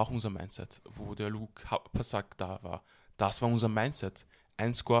 das war auch unser Mindset, wo der Luke Passack da war. Das war unser Mindset.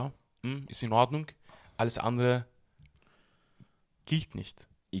 Ein Score ist in Ordnung, alles andere gilt nicht.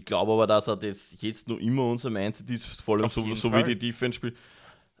 Ich glaube aber, dass er das jetzt noch immer unser Mindset ist, vor allem so wie die Defense spielt.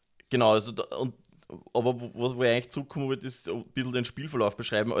 Genau, also aber wo ich eigentlich zurückkommen wollte, ist ein bisschen den Spielverlauf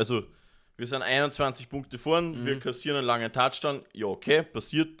beschreiben. Also, wir sind 21 Punkte vorn, wir kassieren einen langen Touchdown. Ja, okay,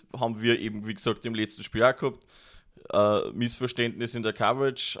 passiert. Haben wir eben, wie gesagt, im letzten Spiel auch gehabt. Missverständnis in der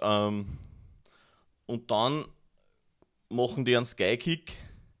Coverage. Und dann machen die einen Sky-Kick,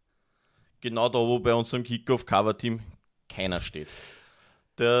 genau da, wo bei unserem Kick-Off-Cover-Team keiner steht.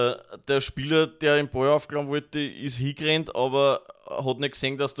 Der Spieler, der den Ball aufklauen wollte, ist hingerannt, aber hat nicht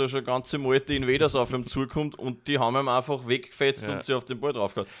gesehen, dass da schon ganze Malte Invaders auf ihm zukommt und die haben ihm einfach weggefetzt und sie auf den Ball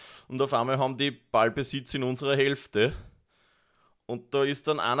draufgehauen. Und auf einmal haben die Ballbesitz in unserer Hälfte. Und da ist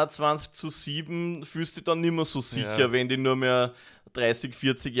dann 21:7, fühlst du dich dann nicht mehr so sicher, wenn die nur mehr 30,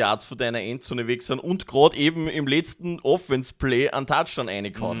 40 Yards von deiner Endzone weg sind und gerade eben im letzten Offense-Play einen Touchdown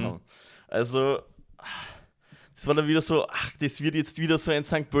reingehauen haben. Also, das war dann wieder so, das wird jetzt wieder so ein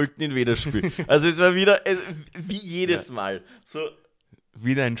St. Pölten-Invader-Spiel. Also es war wieder, wie jedes Mal. So.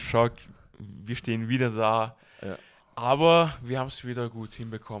 Wieder ein Schock, wir stehen wieder da, aber wir haben es wieder gut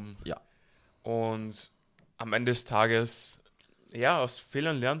hinbekommen. Ja. Und am Ende des Tages, aus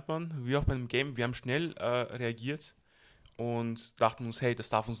Fehlern lernt man, wie auch bei einem Game. Wir haben schnell reagiert und dachten uns, hey, das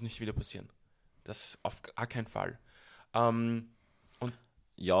darf uns nicht wieder passieren. Das auf gar keinen Fall.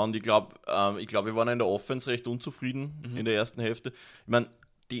 Ja, und ich glaube, wir waren in der Offense recht unzufrieden in der ersten Hälfte. Ich meine,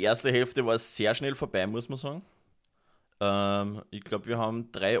 die erste Hälfte war sehr schnell vorbei, muss man sagen. Ich glaube, wir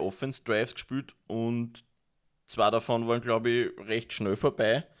haben 3 Offense-Drives gespielt und 2 davon waren, glaube ich, recht schnell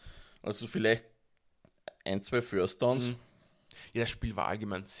vorbei. Also vielleicht 1, 2 First Downs. Ja, das Spiel war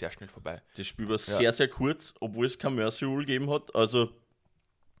allgemein sehr schnell vorbei. Das Spiel war sehr, sehr kurz, obwohl es kein Mercy Rule gegeben hat. Also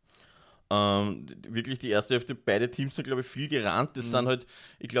wirklich die erste Hälfte, beide Teams sind, glaube ich, viel gerannt. Das sind halt,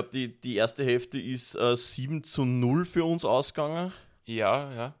 ich glaube, die erste Hälfte ist 7:0 für uns ausgegangen.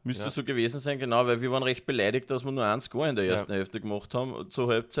 Ja. Müsste so gewesen sein, genau, weil wir waren recht beleidigt, dass wir nur 1 Goal in der ersten Hälfte gemacht haben. Zur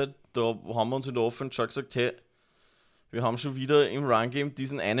Halbzeit, da haben wir uns in der Offense schon gesagt, hey, wir haben schon wieder im Run-Game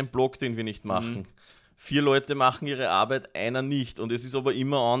diesen einen Block, den wir nicht machen. 4 Leute machen ihre Arbeit, einer nicht. Und es ist aber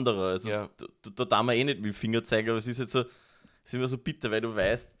immer anderer. Also da darf man nicht mit dem Finger zeigen, aber es ist jetzt so, ist immer so bitter, weil du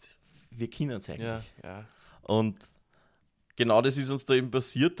weißt, wir können es eigentlich. Ja. Und genau das ist uns da eben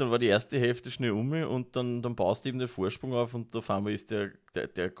passiert. Dann war die erste Hälfte schnell und dann baust du eben den Vorsprung auf und auf einmal ist der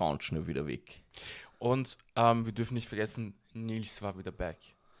ganz schnell wieder weg. Und wir dürfen nicht vergessen, Nils war wieder back.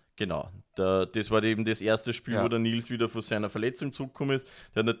 Genau, das war eben das erste Spiel, wo der Nils wieder von seiner Verletzung zurückgekommen ist.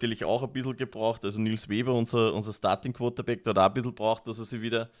 Der hat natürlich auch ein bisschen gebraucht, also Nils Weber, unser Starting-Quarterback, der hat auch ein bisschen gebraucht, dass er sich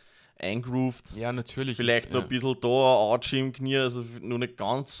wieder eingroovt. Ja, natürlich. Vielleicht noch ein bisschen da, ein Ouch im Knie, also noch nicht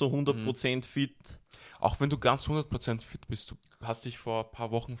ganz so 100% fit. Auch wenn du ganz 100% fit bist, du hast dich vor ein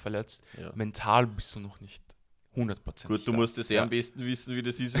paar Wochen verletzt, mental bist du noch nicht 100%. Gut, du musst es am besten wissen, wie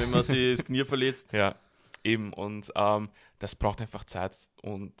das ist, wenn man sich das Knie verletzt. Ja, eben. Und das braucht einfach Zeit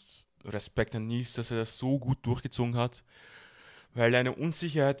und Respekt an Nils, dass er das so gut durchgezogen hat, weil eine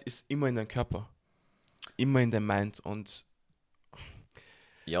Unsicherheit ist immer in deinem Körper, immer in deinem Mind und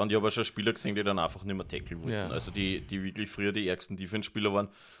ja, und ich habe auch schon Spieler gesehen, die dann einfach nicht mehr tackle wollten. Ja. Also die wirklich früher die ärgsten Defense-Spieler waren,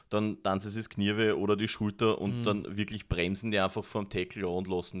 dann tanzen sie das Knie weh oder die Schulter und dann wirklich bremsen die einfach vom Tackle an und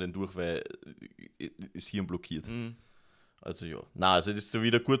lassen den durch, weil es Hirn blockiert. Also ja, also das ist da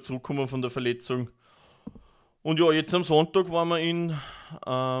wieder gut zurückgekommen von der Verletzung. Und ja, jetzt am Sonntag waren wir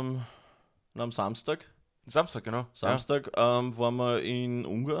am Samstag. Samstag, genau. Samstag waren wir in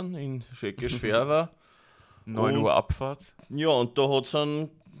Ungarn, in Székesfehérvár. 9 Uhr Abfahrt. Ja, und da hat es einen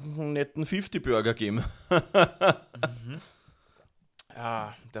netten 50-Burger gegeben.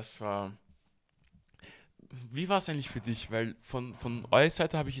 Ja, das war... Wie war es eigentlich für dich? Weil von eurer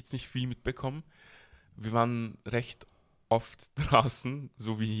Seite habe ich jetzt nicht viel mitbekommen. Wir waren recht oft draußen,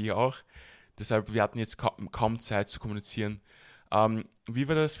 so wie hier auch. Deshalb, wir hatten jetzt kaum Zeit zu kommunizieren. Wie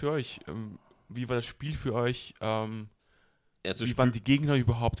war das für euch? Wie war das Spiel für euch? Wie waren die Gegner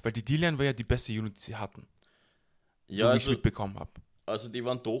überhaupt? Weil die D-Line war ja die beste Unit, die sie hatten. Ja, so wie ich es mitbekommen habe. Also die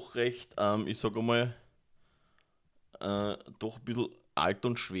waren doch recht, ich sage mal, doch ein bisschen alt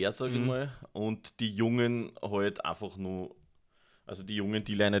und schwer, sage ich mal. Und die Jungen halt einfach nur, also die jungen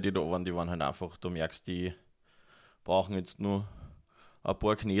D-Liner, die da waren, die waren halt einfach, du merkst, die brauchen jetzt nur ein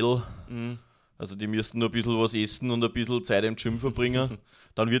paar Knädel. Also die müssten nur ein bisschen was essen und ein bisschen Zeit im Gym verbringen.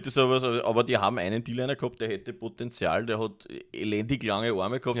 Dann wird es aber die haben einen D-Liner gehabt, der hätte Potenzial, der hat elendig lange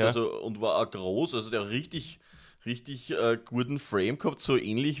Arme gehabt und war auch groß, also der richtig guten Frame gehabt, so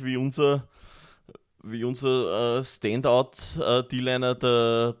ähnlich wie unser Standout-D-Liner,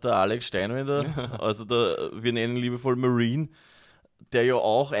 der Alex Steinwender, also wir nennen ihn liebevoll Marine, der ja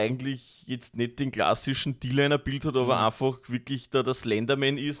auch eigentlich jetzt nicht den klassischen D-Liner-Bild hat, aber einfach wirklich der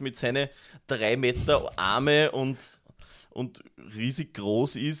Slenderman ist mit seinen 3 Meter Arme und riesig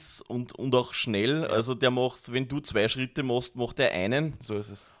groß ist und auch schnell. Also der macht, wenn du 2 Schritte machst, macht er einen. So ist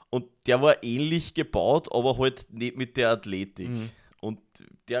es. Und der war ähnlich gebaut, aber halt nicht mit der Athletik. Und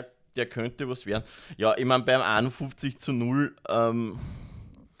der könnte was werden. Ja, ich meine, beim 51:0,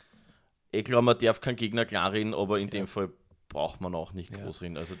 ich glaube, man darf keinen Gegner klar reden, aber in dem Fall braucht man auch nicht groß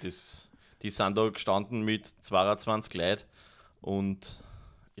hin. Also die sind da gestanden mit 22 Leuten und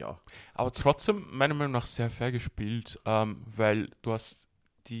ja. Aber trotzdem, meiner Meinung nach, sehr fair gespielt, weil du hast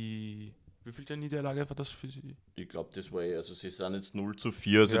wie viel der Niederlage war das für sie? Ich glaube, das war also sie sind jetzt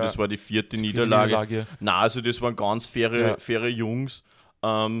 0-4, also das war die vierte Die Niederlage. Nein, also das waren ganz faire Jungs.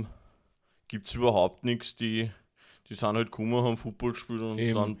 Gibt es überhaupt nichts, die sind halt gekommen, haben Football gespielt und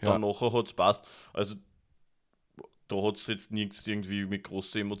dann nachher hat es passt. Also da hat es jetzt nichts irgendwie mit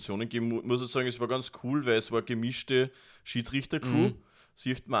großen Emotionen gegeben. Muss ich sagen, es war ganz cool, weil es war gemischte Schiedsrichter-Crew.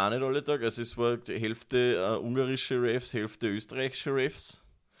 Sieht man auch nicht alle Tage. Also es war die Hälfte ungarische Refs, Hälfte österreichische Refs.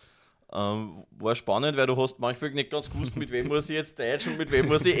 War spannend, weil du hast manchmal nicht ganz gewusst, mit wem muss ich jetzt Deutsch und mit wem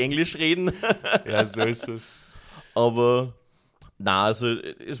muss ich Englisch reden. Ja, so ist es. Aber nein, also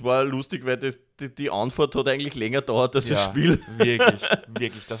es war lustig, weil die Anfahrt hat eigentlich länger gedauert als das Spiel.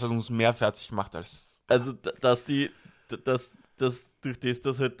 Wirklich. Das hat uns mehr fertig gemacht als... Also, dass durch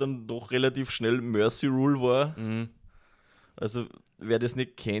das halt dann doch relativ schnell Mercy Rule war. Also, wer das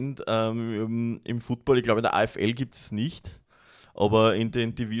nicht kennt, im Football, ich glaube in der AFL gibt es nicht, aber in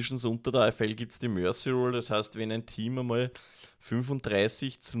den Divisions unter der AFL gibt es die Mercy Rule. Das heißt, wenn ein Team einmal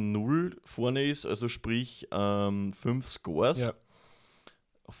 35-0 vorne ist, also sprich 5 Scores,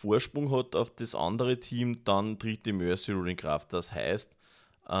 Vorsprung hat auf das andere Team, dann tritt die Mercy Rule in Kraft. Das heißt,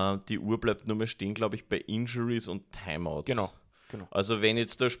 die Uhr bleibt nur mehr stehen, glaube ich, bei Injuries und Timeouts. Genau. Also wenn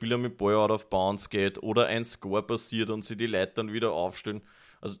jetzt der Spieler mit Ball out of bounds geht oder ein Score passiert und sie die Leute dann wieder aufstellen,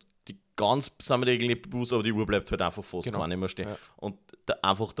 also die ganz sind mir die Regeln nicht bewusst, aber die Uhr bleibt halt einfach fast gar nicht mehr stehen. Ja. Und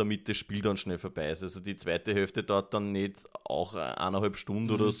einfach damit das Spiel dann schnell vorbei ist. Also die zweite Hälfte dauert dann nicht auch 1,5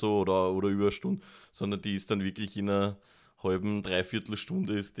 Stunden oder so oder über eine Stunde, sondern die ist dann wirklich in einer halben, dreiviertel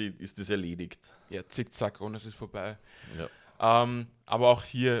Stunde ist das erledigt. Ja, zickzack und es ist vorbei. Ja. Aber auch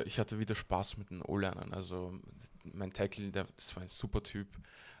hier, ich hatte wieder Spaß mit den O-Linern. Also mein Tackle, das war ein super Typ.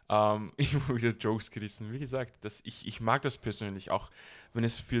 Ich habe wieder Jokes gerissen. Wie gesagt, ich mag das persönlich, auch wenn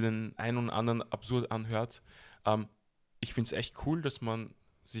es für den einen und anderen absurd anhört. Ich finde es echt cool, dass man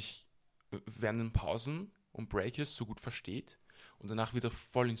sich während den Pausen und Breaks so gut versteht und danach wieder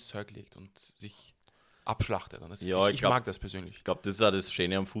voll ins Zeug legt und sich abschlachtet. Und ich mag das persönlich. Ich glaube, das ist auch das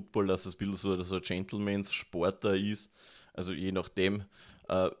Schöne am Football, dass es ein bisschen so ein Gentleman's-Sport da ist. Also je nachdem,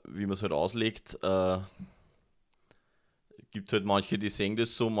 wie man es halt auslegt, gibt halt manche, die sehen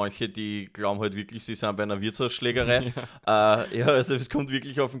das so, manche, die glauben halt wirklich, sie sind bei einer Wirtshausschlägerei. Also es kommt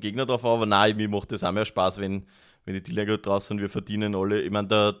wirklich auf den Gegner drauf an, aber nein, mir macht das auch mehr Spaß, wenn die Dealer gut draußen sind, wir verdienen alle. Ich meine,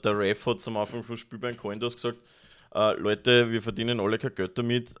 der Ref hat am Anfang vom Spiel beim Coindos gesagt, Leute, wir verdienen alle kein Geld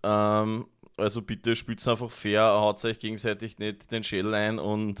damit, also bitte spielt einfach fair, haut euch gegenseitig nicht den Schädel ein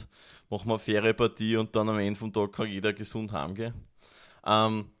und machen wir eine faire Partie und dann am Ende vom Tag kann jeder gesund heimgehen.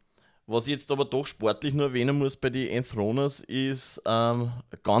 Was ich jetzt aber doch sportlich nur erwähnen muss bei den Enthroners ist eine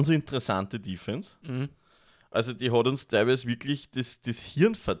ganz interessante Defense. Also die hat uns teilweise wirklich das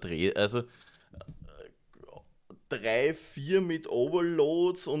Hirn verdreht. Also 3-4 mit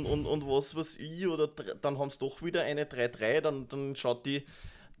Overloads und was weiß ich, oder dann haben sie doch wieder eine 3-3, dann schaut die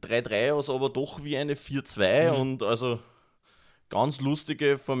 3-3 aus, aber doch wie eine 4-2 und also ganz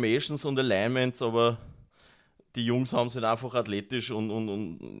lustige Formations und Alignments, aber die Jungs haben es halt einfach athletisch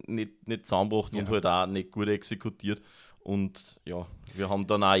und nicht zusammengebracht und halt auch nicht gut exekutiert. Und ja, wir haben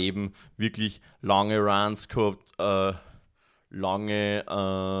dann auch eben wirklich lange Runs gehabt,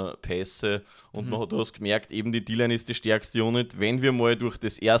 lange Pässe und du hast gemerkt, eben die D-Line ist die stärkste Unit. Wenn wir mal durch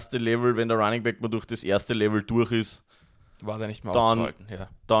das erste Level, wenn der Running Back mal durch das erste Level durch ist, war der nicht mehr aufzuhalten.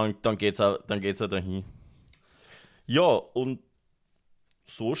 Dann geht's auch dahin. Ja, und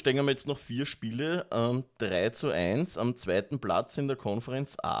so stehen wir jetzt noch 4 Spiele, 3-1 am zweiten Platz in der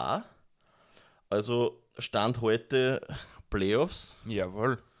Konferenz A. Also Stand heute Playoffs.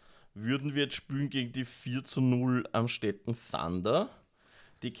 Jawohl. Würden wir jetzt spielen gegen die 4-0 am Stetten Thunder.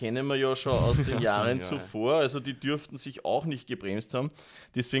 Die kennen wir ja schon aus den Jahren zuvor, also die dürften sich auch nicht gebremst haben.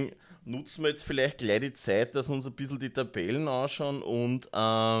 Deswegen nutzen wir jetzt vielleicht gleich die Zeit, dass wir uns ein bisschen die Tabellen anschauen und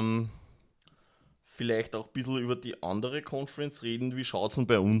vielleicht auch ein bisschen über die andere Conference reden. Wie schaut es denn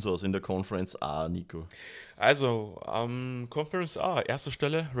bei uns aus in der Conference A, Nico? Also, Conference A, erste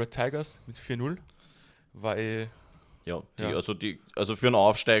Stelle, Red Tigers mit 4-0, weil... Also für einen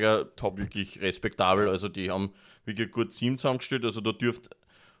Aufsteiger top, wirklich respektabel. Also die haben wirklich ein gutes Team zusammengestellt. Also da dürfte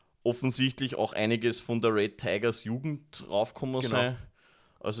offensichtlich auch einiges von der Red Tigers Jugend raufgekommen sein.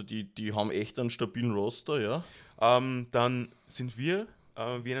 Also die haben echt einen stabilen Roster, ja. Dann sind wir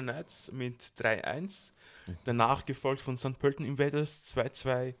Vienna Knights mit 3-1. Danach gefolgt von St. Pölten Invaders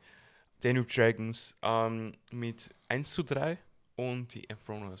 2-2. Danube Dragons mit 1-3 und die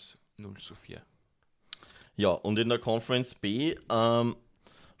Enthroners 0-4. Ja, und in der Conference B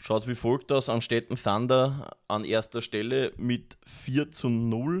schaut es wie folgt aus. Amstetten Thunder an erster Stelle mit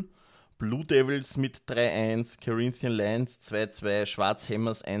 4:0, Blue Devils mit 3:1, Corinthian Lions 2:2,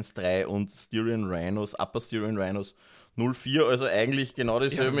 Schwarzhammers 1:3 und Upper Styrian Rhinos 0:4. Also eigentlich genau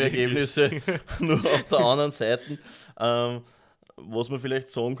dieselben Ergebnisse, nur auf der anderen Seite. Was man vielleicht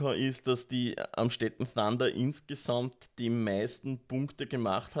sagen kann, ist, dass die Amstetten Thunder insgesamt die meisten Punkte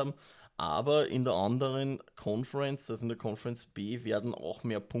gemacht haben, aber in der anderen Conference, also in der Conference B, werden auch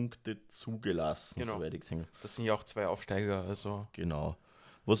mehr Punkte zugelassen, Genau. soweit ich gesehen habe. Das sind ja auch 2 Aufsteiger, also. Genau.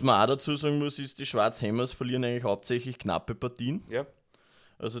 Was man auch dazu sagen muss, ist, die Schwarzhammers verlieren eigentlich hauptsächlich knappe Partien. Ja.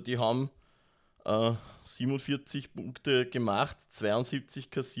 Also die haben 47 Punkte gemacht,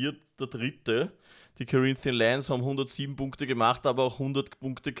 72 kassiert, der dritte. Die Corinthian Lions haben 107 Punkte gemacht, aber auch 100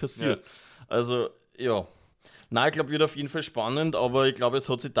 Punkte kassiert. Ja. Also, ja. Na, ich glaube, wird auf jeden Fall spannend, aber ich glaube, es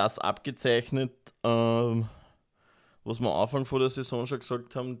hat sich das abgezeichnet, was wir am Anfang vor der Saison schon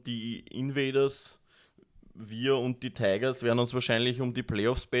gesagt haben, die Invaders, wir und die Tigers werden uns wahrscheinlich um die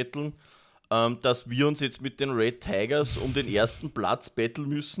Playoffs betteln, dass wir uns jetzt mit den Red Tigers um den ersten Platz betteln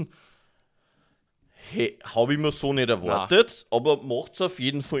müssen. Hey, habe ich mir so nicht erwartet, aber macht es auf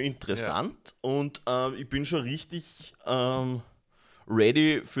jeden Fall interessant und ich bin schon richtig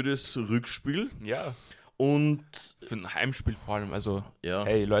ready für das Rückspiel. Ja. Und für ein Heimspiel vor allem, also ja.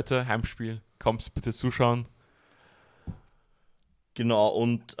 Hey Leute, Heimspiel, kommt bitte zuschauen. Genau,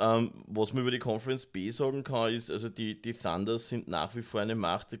 und was man über die Conference B sagen kann, ist, also die Thunders sind nach wie vor eine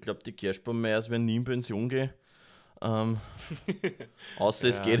Macht. Ich glaube, die Gershbaum-Meyers werden nie in Pension gehen. Außer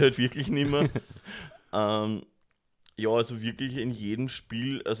es geht halt wirklich nicht mehr. Ja, also wirklich in jedem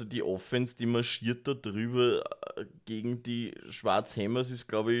Spiel, also die Offense, die marschiert da drüber gegen die Schwarzhammers ist,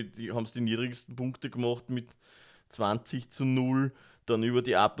 glaube ich, die haben es die niedrigsten Punkte gemacht mit 20:0, dann über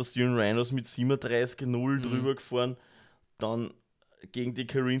die Upper Styrian Rhinos mit 37:0 drüber gefahren, dann gegen die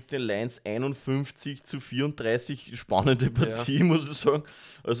Corinthian Lions 51:34, spannende Partie, muss ich sagen.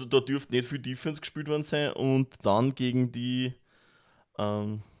 Also da dürfte nicht viel Defense gespielt worden sein. Und dann gegen die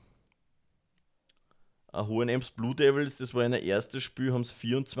H&M's Blue Devils, das war ein erstes Spiel, haben es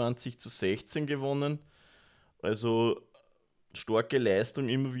 24:16 gewonnen. Also starke Leistung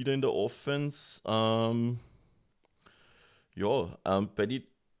immer wieder in der Offense. Bei den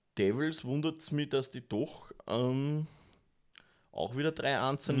Devils wundert es mich, dass die doch auch wieder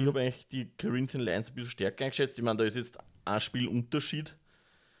 3:1 sind. Ich habe eigentlich die Corinthian Lions ein bisschen stärker eingeschätzt. Ich meine, da ist jetzt ein Spielunterschied.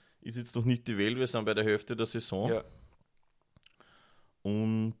 Ist jetzt noch nicht die Welt, wir sind bei der Hälfte der Saison. Ja.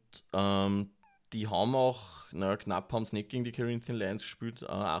 Und die haben auch, knapp haben es nicht gegen die Corinthian Lions gespielt.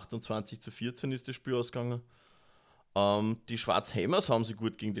 28:14 ist das Spiel ausgegangen. Die Schwarzhammers haben sie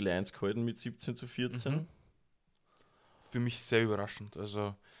gut gegen die Lions gehalten mit 17:14. Für mich sehr überraschend.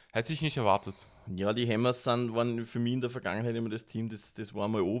 Also hätte ich nicht erwartet. Ja, die Hammers waren für mich in der Vergangenheit immer das Team, das war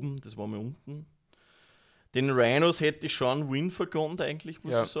mal oben, das war mal unten. Den Rhinos hätte ich schon einen Win vergönnt eigentlich,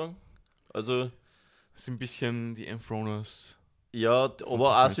 muss ich sagen. Also das sind ein bisschen die Enthroners. Ja, aber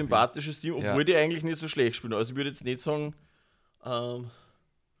auch ein sympathisches Team, obwohl die eigentlich nicht so schlecht spielen. Also ich würde jetzt nicht sagen, so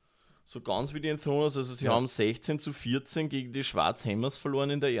ganz wie die Enthroners. Also sie haben 16:14 gegen die Schwarzhammers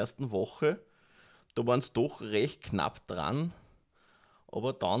verloren in der ersten Woche. Da waren es doch recht knapp dran.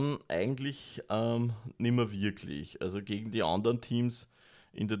 Aber dann eigentlich nicht mehr wirklich. Also gegen die anderen Teams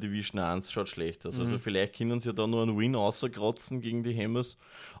in der Division 1 schaut schlecht aus. Also vielleicht können sie ja da nur einen Win außerkratzen gegen die Hammers.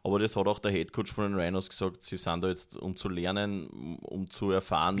 Aber das hat auch der Headcoach von den Rhinos gesagt. Sie sind da jetzt, um zu lernen, um zu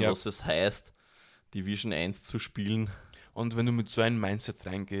erfahren, was es heißt, Division 1 zu spielen. Und wenn du mit so einem Mindset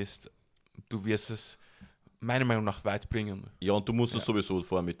reingehst, du wirst es meiner Meinung nach weit bringen. Ja, und du musst es sowieso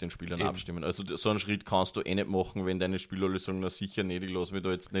vorher mit den Spielern abstimmen. Also so einen Schritt kannst du nicht machen, wenn deine Spieler alle sagen, na sicher nicht, ich lasse mich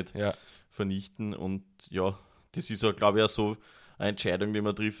da jetzt nicht vernichten. Und ja, das ist ja, glaube ich, auch so eine Entscheidung, die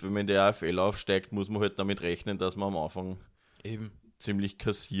man trifft. Wenn man in der AFL aufsteigt, muss man halt damit rechnen, dass man am Anfang ziemlich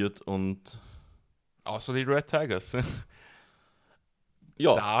kassiert. Und außer die Red Tigers.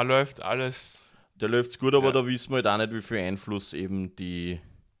 Da läuft alles. Da läuft es gut, aber da wissen wir halt auch nicht, wie viel Einfluss eben die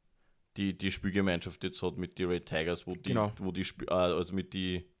Spielgemeinschaft jetzt hat mit den Red Tigers, also mit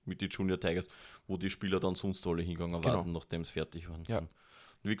die Junior Tigers, wo die Spieler dann sonst alle hingegangen waren, nachdem es fertig waren. Ja.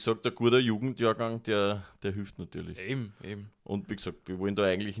 Wie gesagt, ein guter Jugendjahrgang, der hilft natürlich. Eben. Und wie gesagt, wir wollen da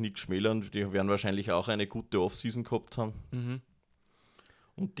eigentlich nichts schmälern, die werden wahrscheinlich auch eine gute Offseason gehabt haben.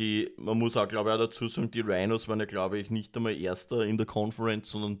 Und man muss auch, glaube ich, auch dazu sagen, die Rhinos waren ja, glaube ich, nicht einmal Erster in der Conference,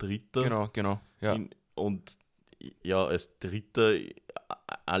 sondern Dritter. Genau. Ja. Und als Dritter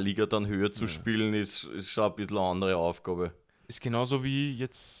eine Liga dann höher zu spielen, ist schon ein bisschen eine andere Aufgabe. Ist genauso wie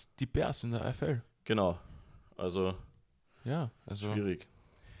jetzt die Bears in der AFL. Genau. Also schwierig.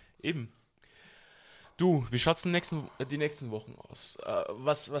 Eben. Du, wie schaut es die nächsten Wochen aus?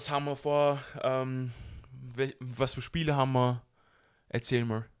 Was haben wir vor? Was für Spiele haben wir? Erzähl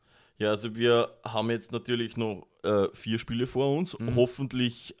mal. Ja, also wir haben jetzt natürlich noch 4 Spiele vor uns,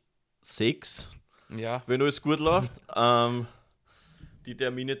 hoffentlich 6, Ja. wenn alles gut läuft. Die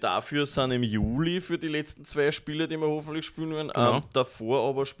Termine dafür sind im Juli für die letzten 2 Spiele, die wir hoffentlich spielen werden. Genau. Davor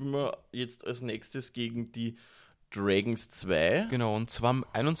aber spielen wir jetzt als nächstes gegen die Dragons 2. Genau, und zwar am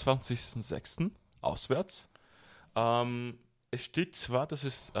 21.06. auswärts. Es steht zwar, dass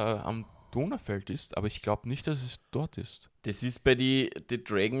es am Donaufeld ist, aber ich glaube nicht, dass es dort ist. Das ist bei die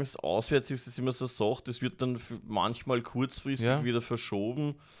Dragons auswärts, ist das immer so eine Sache, das wird dann manchmal kurzfristig wieder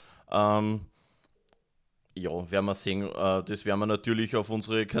verschoben. Ja, werden wir sehen. Das werden wir natürlich auf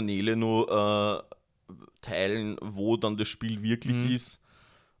unsere Kanäle nur teilen, wo dann das Spiel wirklich ist.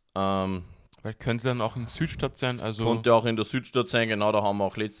 Weil könnte dann auch in Südstadt sein. Also konnte auch in der Südstadt sein, genau, da haben wir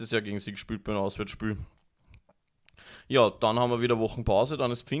auch letztes Jahr gegen sie gespielt beim Auswärtsspiel. Ja, dann haben wir wieder Wochenpause,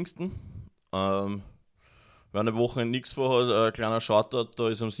 dann ist Pfingsten. Wer eine Woche nichts vorhat, ein kleiner Shoutout, da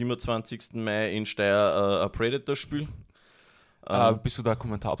ist am 27. Mai in Steyr ein Predator-Spiel. Bist du da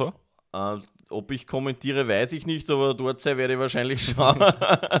Kommentator? Ob ich kommentiere, weiß ich nicht, aber dort sein werde ich wahrscheinlich schauen.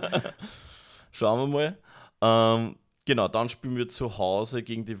 Schauen wir mal. Genau, dann spielen wir zu Hause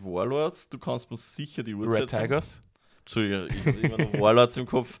gegen die Warlords. Du kannst mir sicher die Uhrzeit Red Tigers? Entschuldigung, ich habe immer noch Warlords im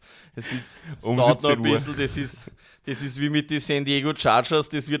Kopf. Es ist Um dauert noch 17 ein bisschen, das ist wie mit den San Diego Chargers,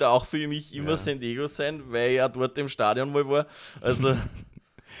 das wird auch für mich immer San Diego sein, weil ich ja dort im Stadion mal war. Also,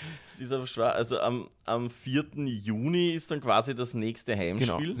 es ist aber schwer. Also am 4. Juni ist dann quasi das nächste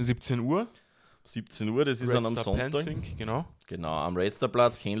Heimspiel. Genau, 17 Uhr. 17 Uhr, das ist Red dann am Star Sonntag. Penzing, genau. Genau, am Red Star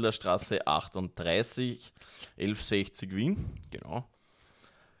Platz, Händlerstraße 38, 1160 Wien. Genau.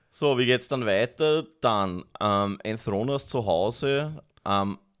 So, wie geht's dann weiter? Dann Enthroners zu Hause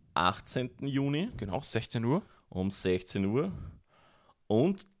am 18. Juni. Genau, 16 Uhr. Um 16 Uhr.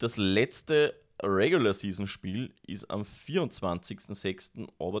 Und das letzte Regular Season Spiel ist am 24.06.,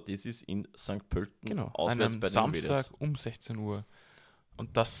 aber das ist in St. Pölten. Genau, Auswärts an bei einem den Samstag Invaders. um 16 Uhr.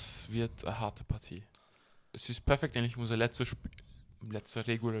 Und das wird eine harte Partie. Es ist perfekt, eigentlich unser letzter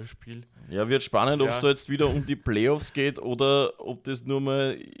reguläres Spiel. Ja, wird spannend, ob es Ja. da jetzt wieder um die Playoffs geht oder ob das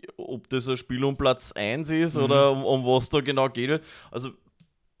ein Spiel um Platz 1 ist oder um was da genau geht. Also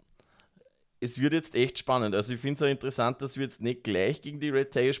es wird jetzt echt spannend. Also ich finde es auch interessant, dass wir jetzt nicht gleich gegen die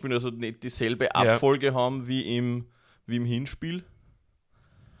Red Tigers spielen, also nicht dieselbe Abfolge haben wie im Hinspiel,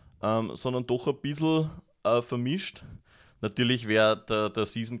 sondern doch ein bisschen vermischt. Natürlich wäre der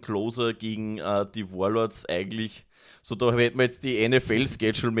Season Closer gegen die Warlords eigentlich, so da hätten wir jetzt die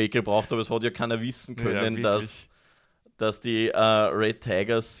NFL-Schedule-Maker gebraucht, aber es hat ja keiner wissen können, dass die Red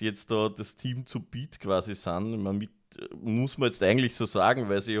Tigers jetzt da das Team zu beat quasi sind. Muss man jetzt eigentlich so sagen,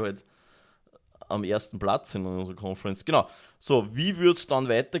 weil sie halt am ersten Platz sind in unserer Conference. Genau. So, wie würde es dann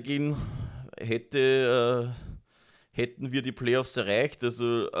weitergehen? Hätten wir die Playoffs erreicht,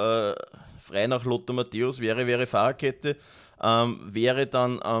 also frei nach Lothar Matthäus wäre Fahrerkette, wäre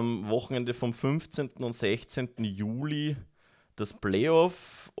dann am Wochenende vom 15. und 16. Juli das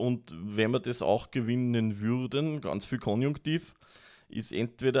Playoff, und wenn wir das auch gewinnen würden, ganz viel Konjunktiv, ist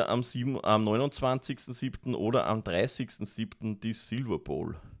entweder am 29.07. oder am 30.07. die Silver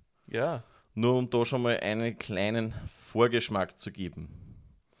Bowl. Ja. Nur um da schon mal einen kleinen Vorgeschmack zu geben.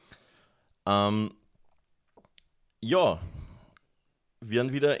 Ja,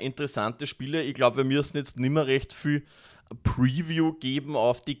 werden wieder interessante Spiele. Ich glaube, wir müssen jetzt nicht mehr recht viel Preview geben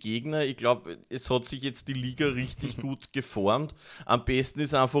auf die Gegner. Ich glaube, es hat sich jetzt die Liga richtig gut geformt. Am besten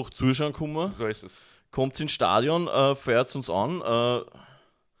ist einfach zuschauen kommen. So ist es. Kommt ins Stadion, feiert uns an,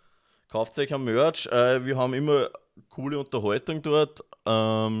 kauft euch ein Merch. Wir haben immer coole Unterhaltung dort.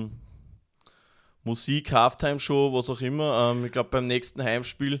 Musik, Halftime-Show, was auch immer. Ich glaube, beim nächsten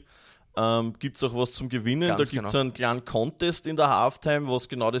Heimspiel gibt es auch was zum Gewinnen. Ganz da gibt es einen kleinen Contest in der Halftime. Was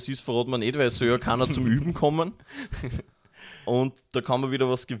genau das ist, verraten wir nicht, weil es soll ja keiner zum Üben kommen. Und da kann man wieder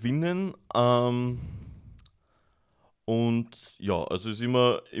was gewinnen. Und ja, also es ist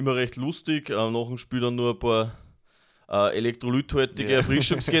immer recht lustig. Nach dem Spiel dann nur ein paar elektrolythaltige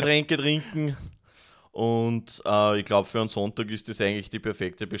Erfrischungsgetränke trinken. Und ich glaube, für einen Sonntag ist das eigentlich die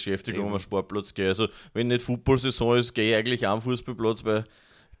perfekte Beschäftigung, wenn man Sportplatz geht. Also wenn nicht Football-Saison ist, gehe ich eigentlich am Fußballplatz, weil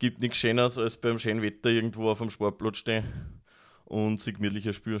es gibt nichts Schöneres, als beim schönen Wetter irgendwo auf dem Sportplatz stehen und sich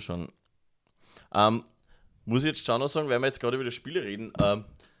gemütlicher Spiel schauen. Muss ich jetzt schon noch sagen, weil wir jetzt gerade über die Spiele reden,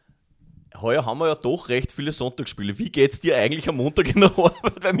 heuer haben wir ja doch recht viele Sonntagsspiele. Wie geht's dir eigentlich am Montag in der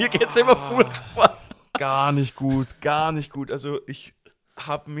Arbeit? Bei mir geht's immer furchtbar. Gar nicht gut. Also ich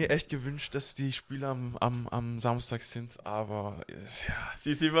habe mir echt gewünscht, dass die Spiele am Samstag sind, aber ja.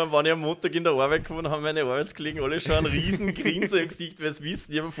 Sie sind immer, wenn ich am Montag in der Arbeit komme, haben meine Arbeitskollegen alle schon einen riesen Grinser im Gesicht, weil sie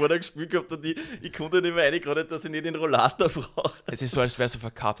wissen, ich habe vor der gespielt gehabt und ich konnte nicht mehr rein, gerade, dass ich nicht den Rollator brauche. Es ist so, als wärst du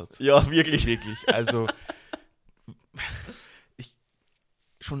verkatert. Ja, wirklich. Wirklich, also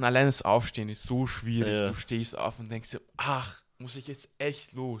schon allein das Aufstehen ist so schwierig. Ja. Du stehst auf und denkst dir, ach, muss ich jetzt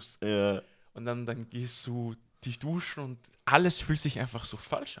echt los? Ja. Und dann gehst du dich duschen und alles fühlt sich einfach so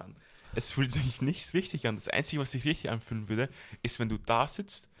falsch an. Es fühlt sich nichts richtig an. Das Einzige, was sich richtig anfühlen würde, ist, wenn du da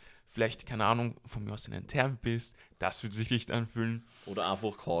sitzt, vielleicht, keine Ahnung, von mir aus in einem Therm bist, das würde sich richtig anfühlen. Oder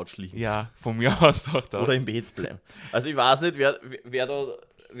einfach Couch liegen. Ja, von mir aus auch das. Oder im Bett bleiben. Also ich weiß nicht, wer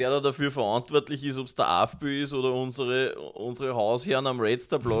da dafür verantwortlich ist, ob es der AFB ist oder unsere Hausherren am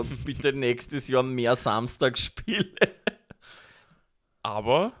Redsterplatz. Bitte nächstes Jahr mehr Samstagsspiele.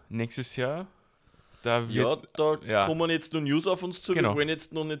 Aber nächstes Jahr, da wird... kommen jetzt nur News auf uns zu. Genau. Wir wollen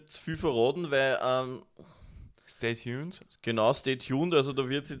jetzt noch nicht zu viel verraten, weil... Stay tuned. Genau, stay tuned. Also da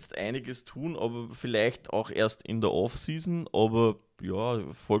wird es jetzt einiges tun, aber vielleicht auch erst in der Off-Season. Aber ja,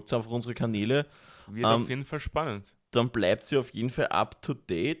 folgt einfach unsere Kanäle. Wird auf jeden Fall spannend. Dann bleibt sie auf jeden Fall up to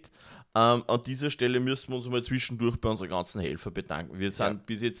date. An dieser Stelle müssen wir uns mal zwischendurch bei unseren ganzen Helfer bedanken. Wir sind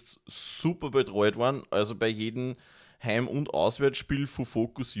bis jetzt super betreut worden, also bei jedem Heim- und Auswärtsspiel von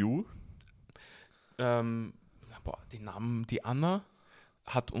Focus U. Die Anna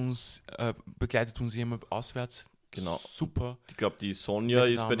hat uns, begleitet uns immer auswärts. Genau. Super. Ich glaube, die Sonja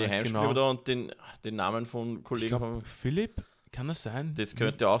ist bei den Heimspielen genau. da und den Namen von Kollegen Ich haben. glaube, Philipp, kann das sein? Das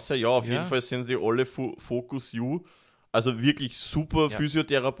könnte auch sein. Ja, auf jeden Fall sind sie alle Focus U. Also wirklich super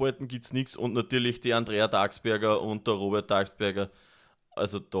Physiotherapeuten gibt es nichts und natürlich die Andrea Dagsberger und der Robert Dagsberger.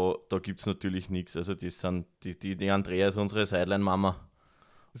 Also da gibt es natürlich nichts. Also das sind die Andrea ist unsere Sideline-Mama.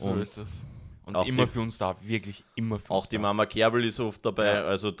 So ist es. Und auch immer für uns da, wirklich immer für uns da. Auch die Mama Kerbel ist oft dabei. Ja.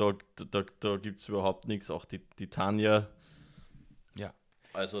 Also da gibt es überhaupt nichts. Auch die Tanja. Ja.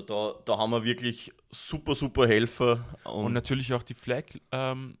 Also da haben wir wirklich super, super Helfer. Und natürlich auch die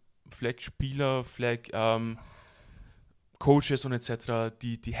Flag-Spieler, Coaches und etc.,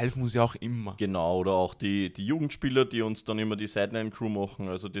 die helfen uns ja auch immer. Genau, oder auch die Jugendspieler, die uns dann immer die Sideline-Crew machen.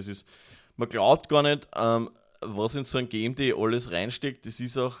 Also das ist, man glaubt gar nicht, was in so ein Game Day alles reinsteckt. Das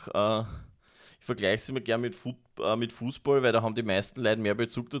ist auch, ich vergleiche es immer gerne mit Fußball, weil da haben die meisten Leute mehr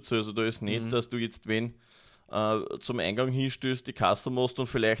Bezug dazu. Also da ist nicht, dass du jetzt zum Eingang hinstößt, die Kasse machst und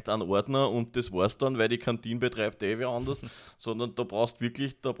vielleicht einen Ordner und das war's dann, weil die Kantine betreibt wer anders, sondern da brauchst,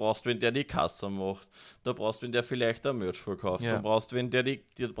 wenn der die Kasse macht, da brauchst, wenn der vielleicht ein Merch verkauft, da brauchst, wenn du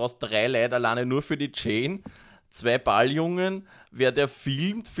brauchst 3 Leute alleine nur für die Chain, 2 Balljungen, wer der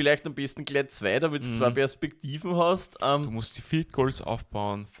filmt, vielleicht am besten gleich 2, damit du 2 Perspektiven hast. Du musst die Field Goals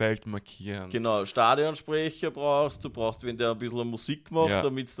aufbauen, Feld markieren. Genau, Stadionsprecher brauchst, du brauchst, wenn der ein bisschen Musik macht,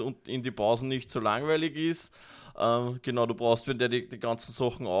 damit es in die Pausen nicht so langweilig ist. Genau, du brauchst, wenn der die ganzen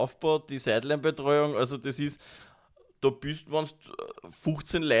Sachen aufbaut, die Sideline-Betreuung, also das ist, da bist du, wenn du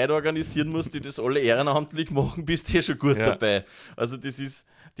 15 Leute organisieren musst, die das alle ehrenamtlich machen, bist du schon gut dabei. Also das ist,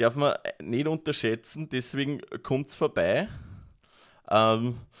 darf man nicht unterschätzen, deswegen kommt es vorbei.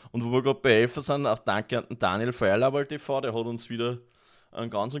 Und wo wir gerade bei Helfer sind, auch danke an den Daniel Feierlabal TV, der hat uns wieder einen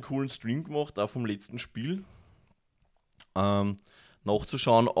ganz coolen Stream gemacht, auch vom letzten Spiel.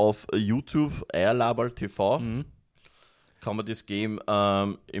 Nachzuschauen auf YouTube, Eierlabal TV. Kann man das Game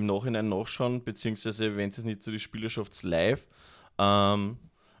im Nachhinein nachschauen, beziehungsweise wenn es nicht zu die Spielerschaft live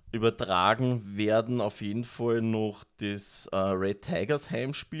übertragen werden, auf jeden Fall noch das Red Tigers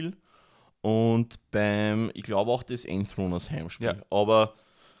Heimspiel und ich glaube auch das Enthroners Heimspiel. Ja. Aber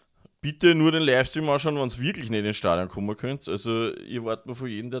bitte nur den Livestream anschauen, wenn es wirklich nicht ins Stadion kommen könnt. Also ihr wartet mal von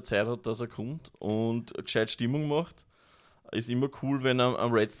jedem, der Zeit hat, dass er kommt und gescheit Stimmung macht. Ist immer cool, wenn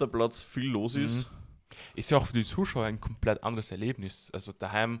am Redsterplatz viel los ist. Ist ja auch für die Zuschauer ein komplett anderes Erlebnis. Also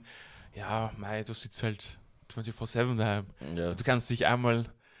daheim, du sitzt halt 24/7 daheim. Ja. Du kannst dich einmal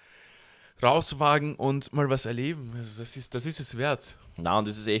rauswagen und mal was erleben. Also das ist es wert. Nein, und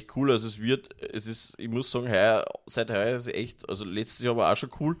das ist echt cool. Also ich muss sagen, seit heuer ist es echt, also letztes Jahr war auch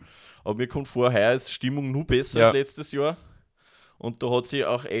schon cool, aber mir kommt vor, heuer ist Stimmung nur besser als letztes Jahr. Und da hat sich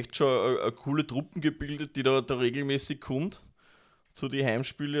auch echt schon eine coole Truppen gebildet, die da regelmäßig kommt zu den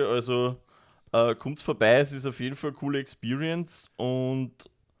Heimspielen. Also kommt vorbei, es ist auf jeden Fall eine coole Experience und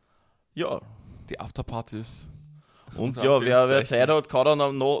ja. Die Afterpartys. Und ja, wer Zeit hat, kann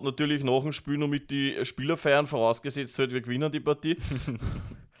dann natürlich nach dem Spiel noch mit die Spieler feiern, vorausgesetzt halt, wir gewinnen die Partie.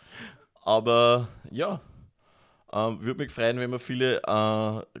 Aber ja, würde mich freuen, wenn wir viele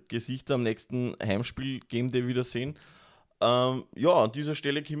Gesichter am nächsten Heimspiel Game Day wiedersehen. Ja, an dieser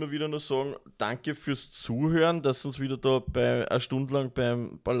Stelle können wir wieder nur sagen, danke fürs Zuhören, dass uns wieder da eine Stunde lang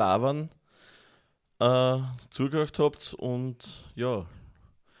beim Palavern zugehört habt. Und ja,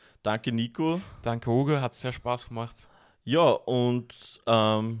 danke Nico. Danke, Hugo, hat sehr Spaß gemacht. Ja, und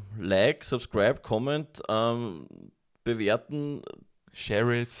Like, Subscribe, Comment, bewerten,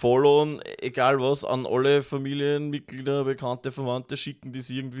 Share it. followen, egal was, an alle Familienmitglieder, Bekannte, Verwandte schicken, die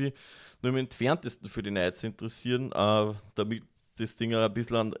sich irgendwie nur im Entferntesten für die Knights interessieren, damit das Ding auch ein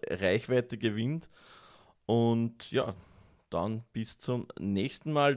bisschen an Reichweite gewinnt. Und ja, dann bis zum nächsten Mal.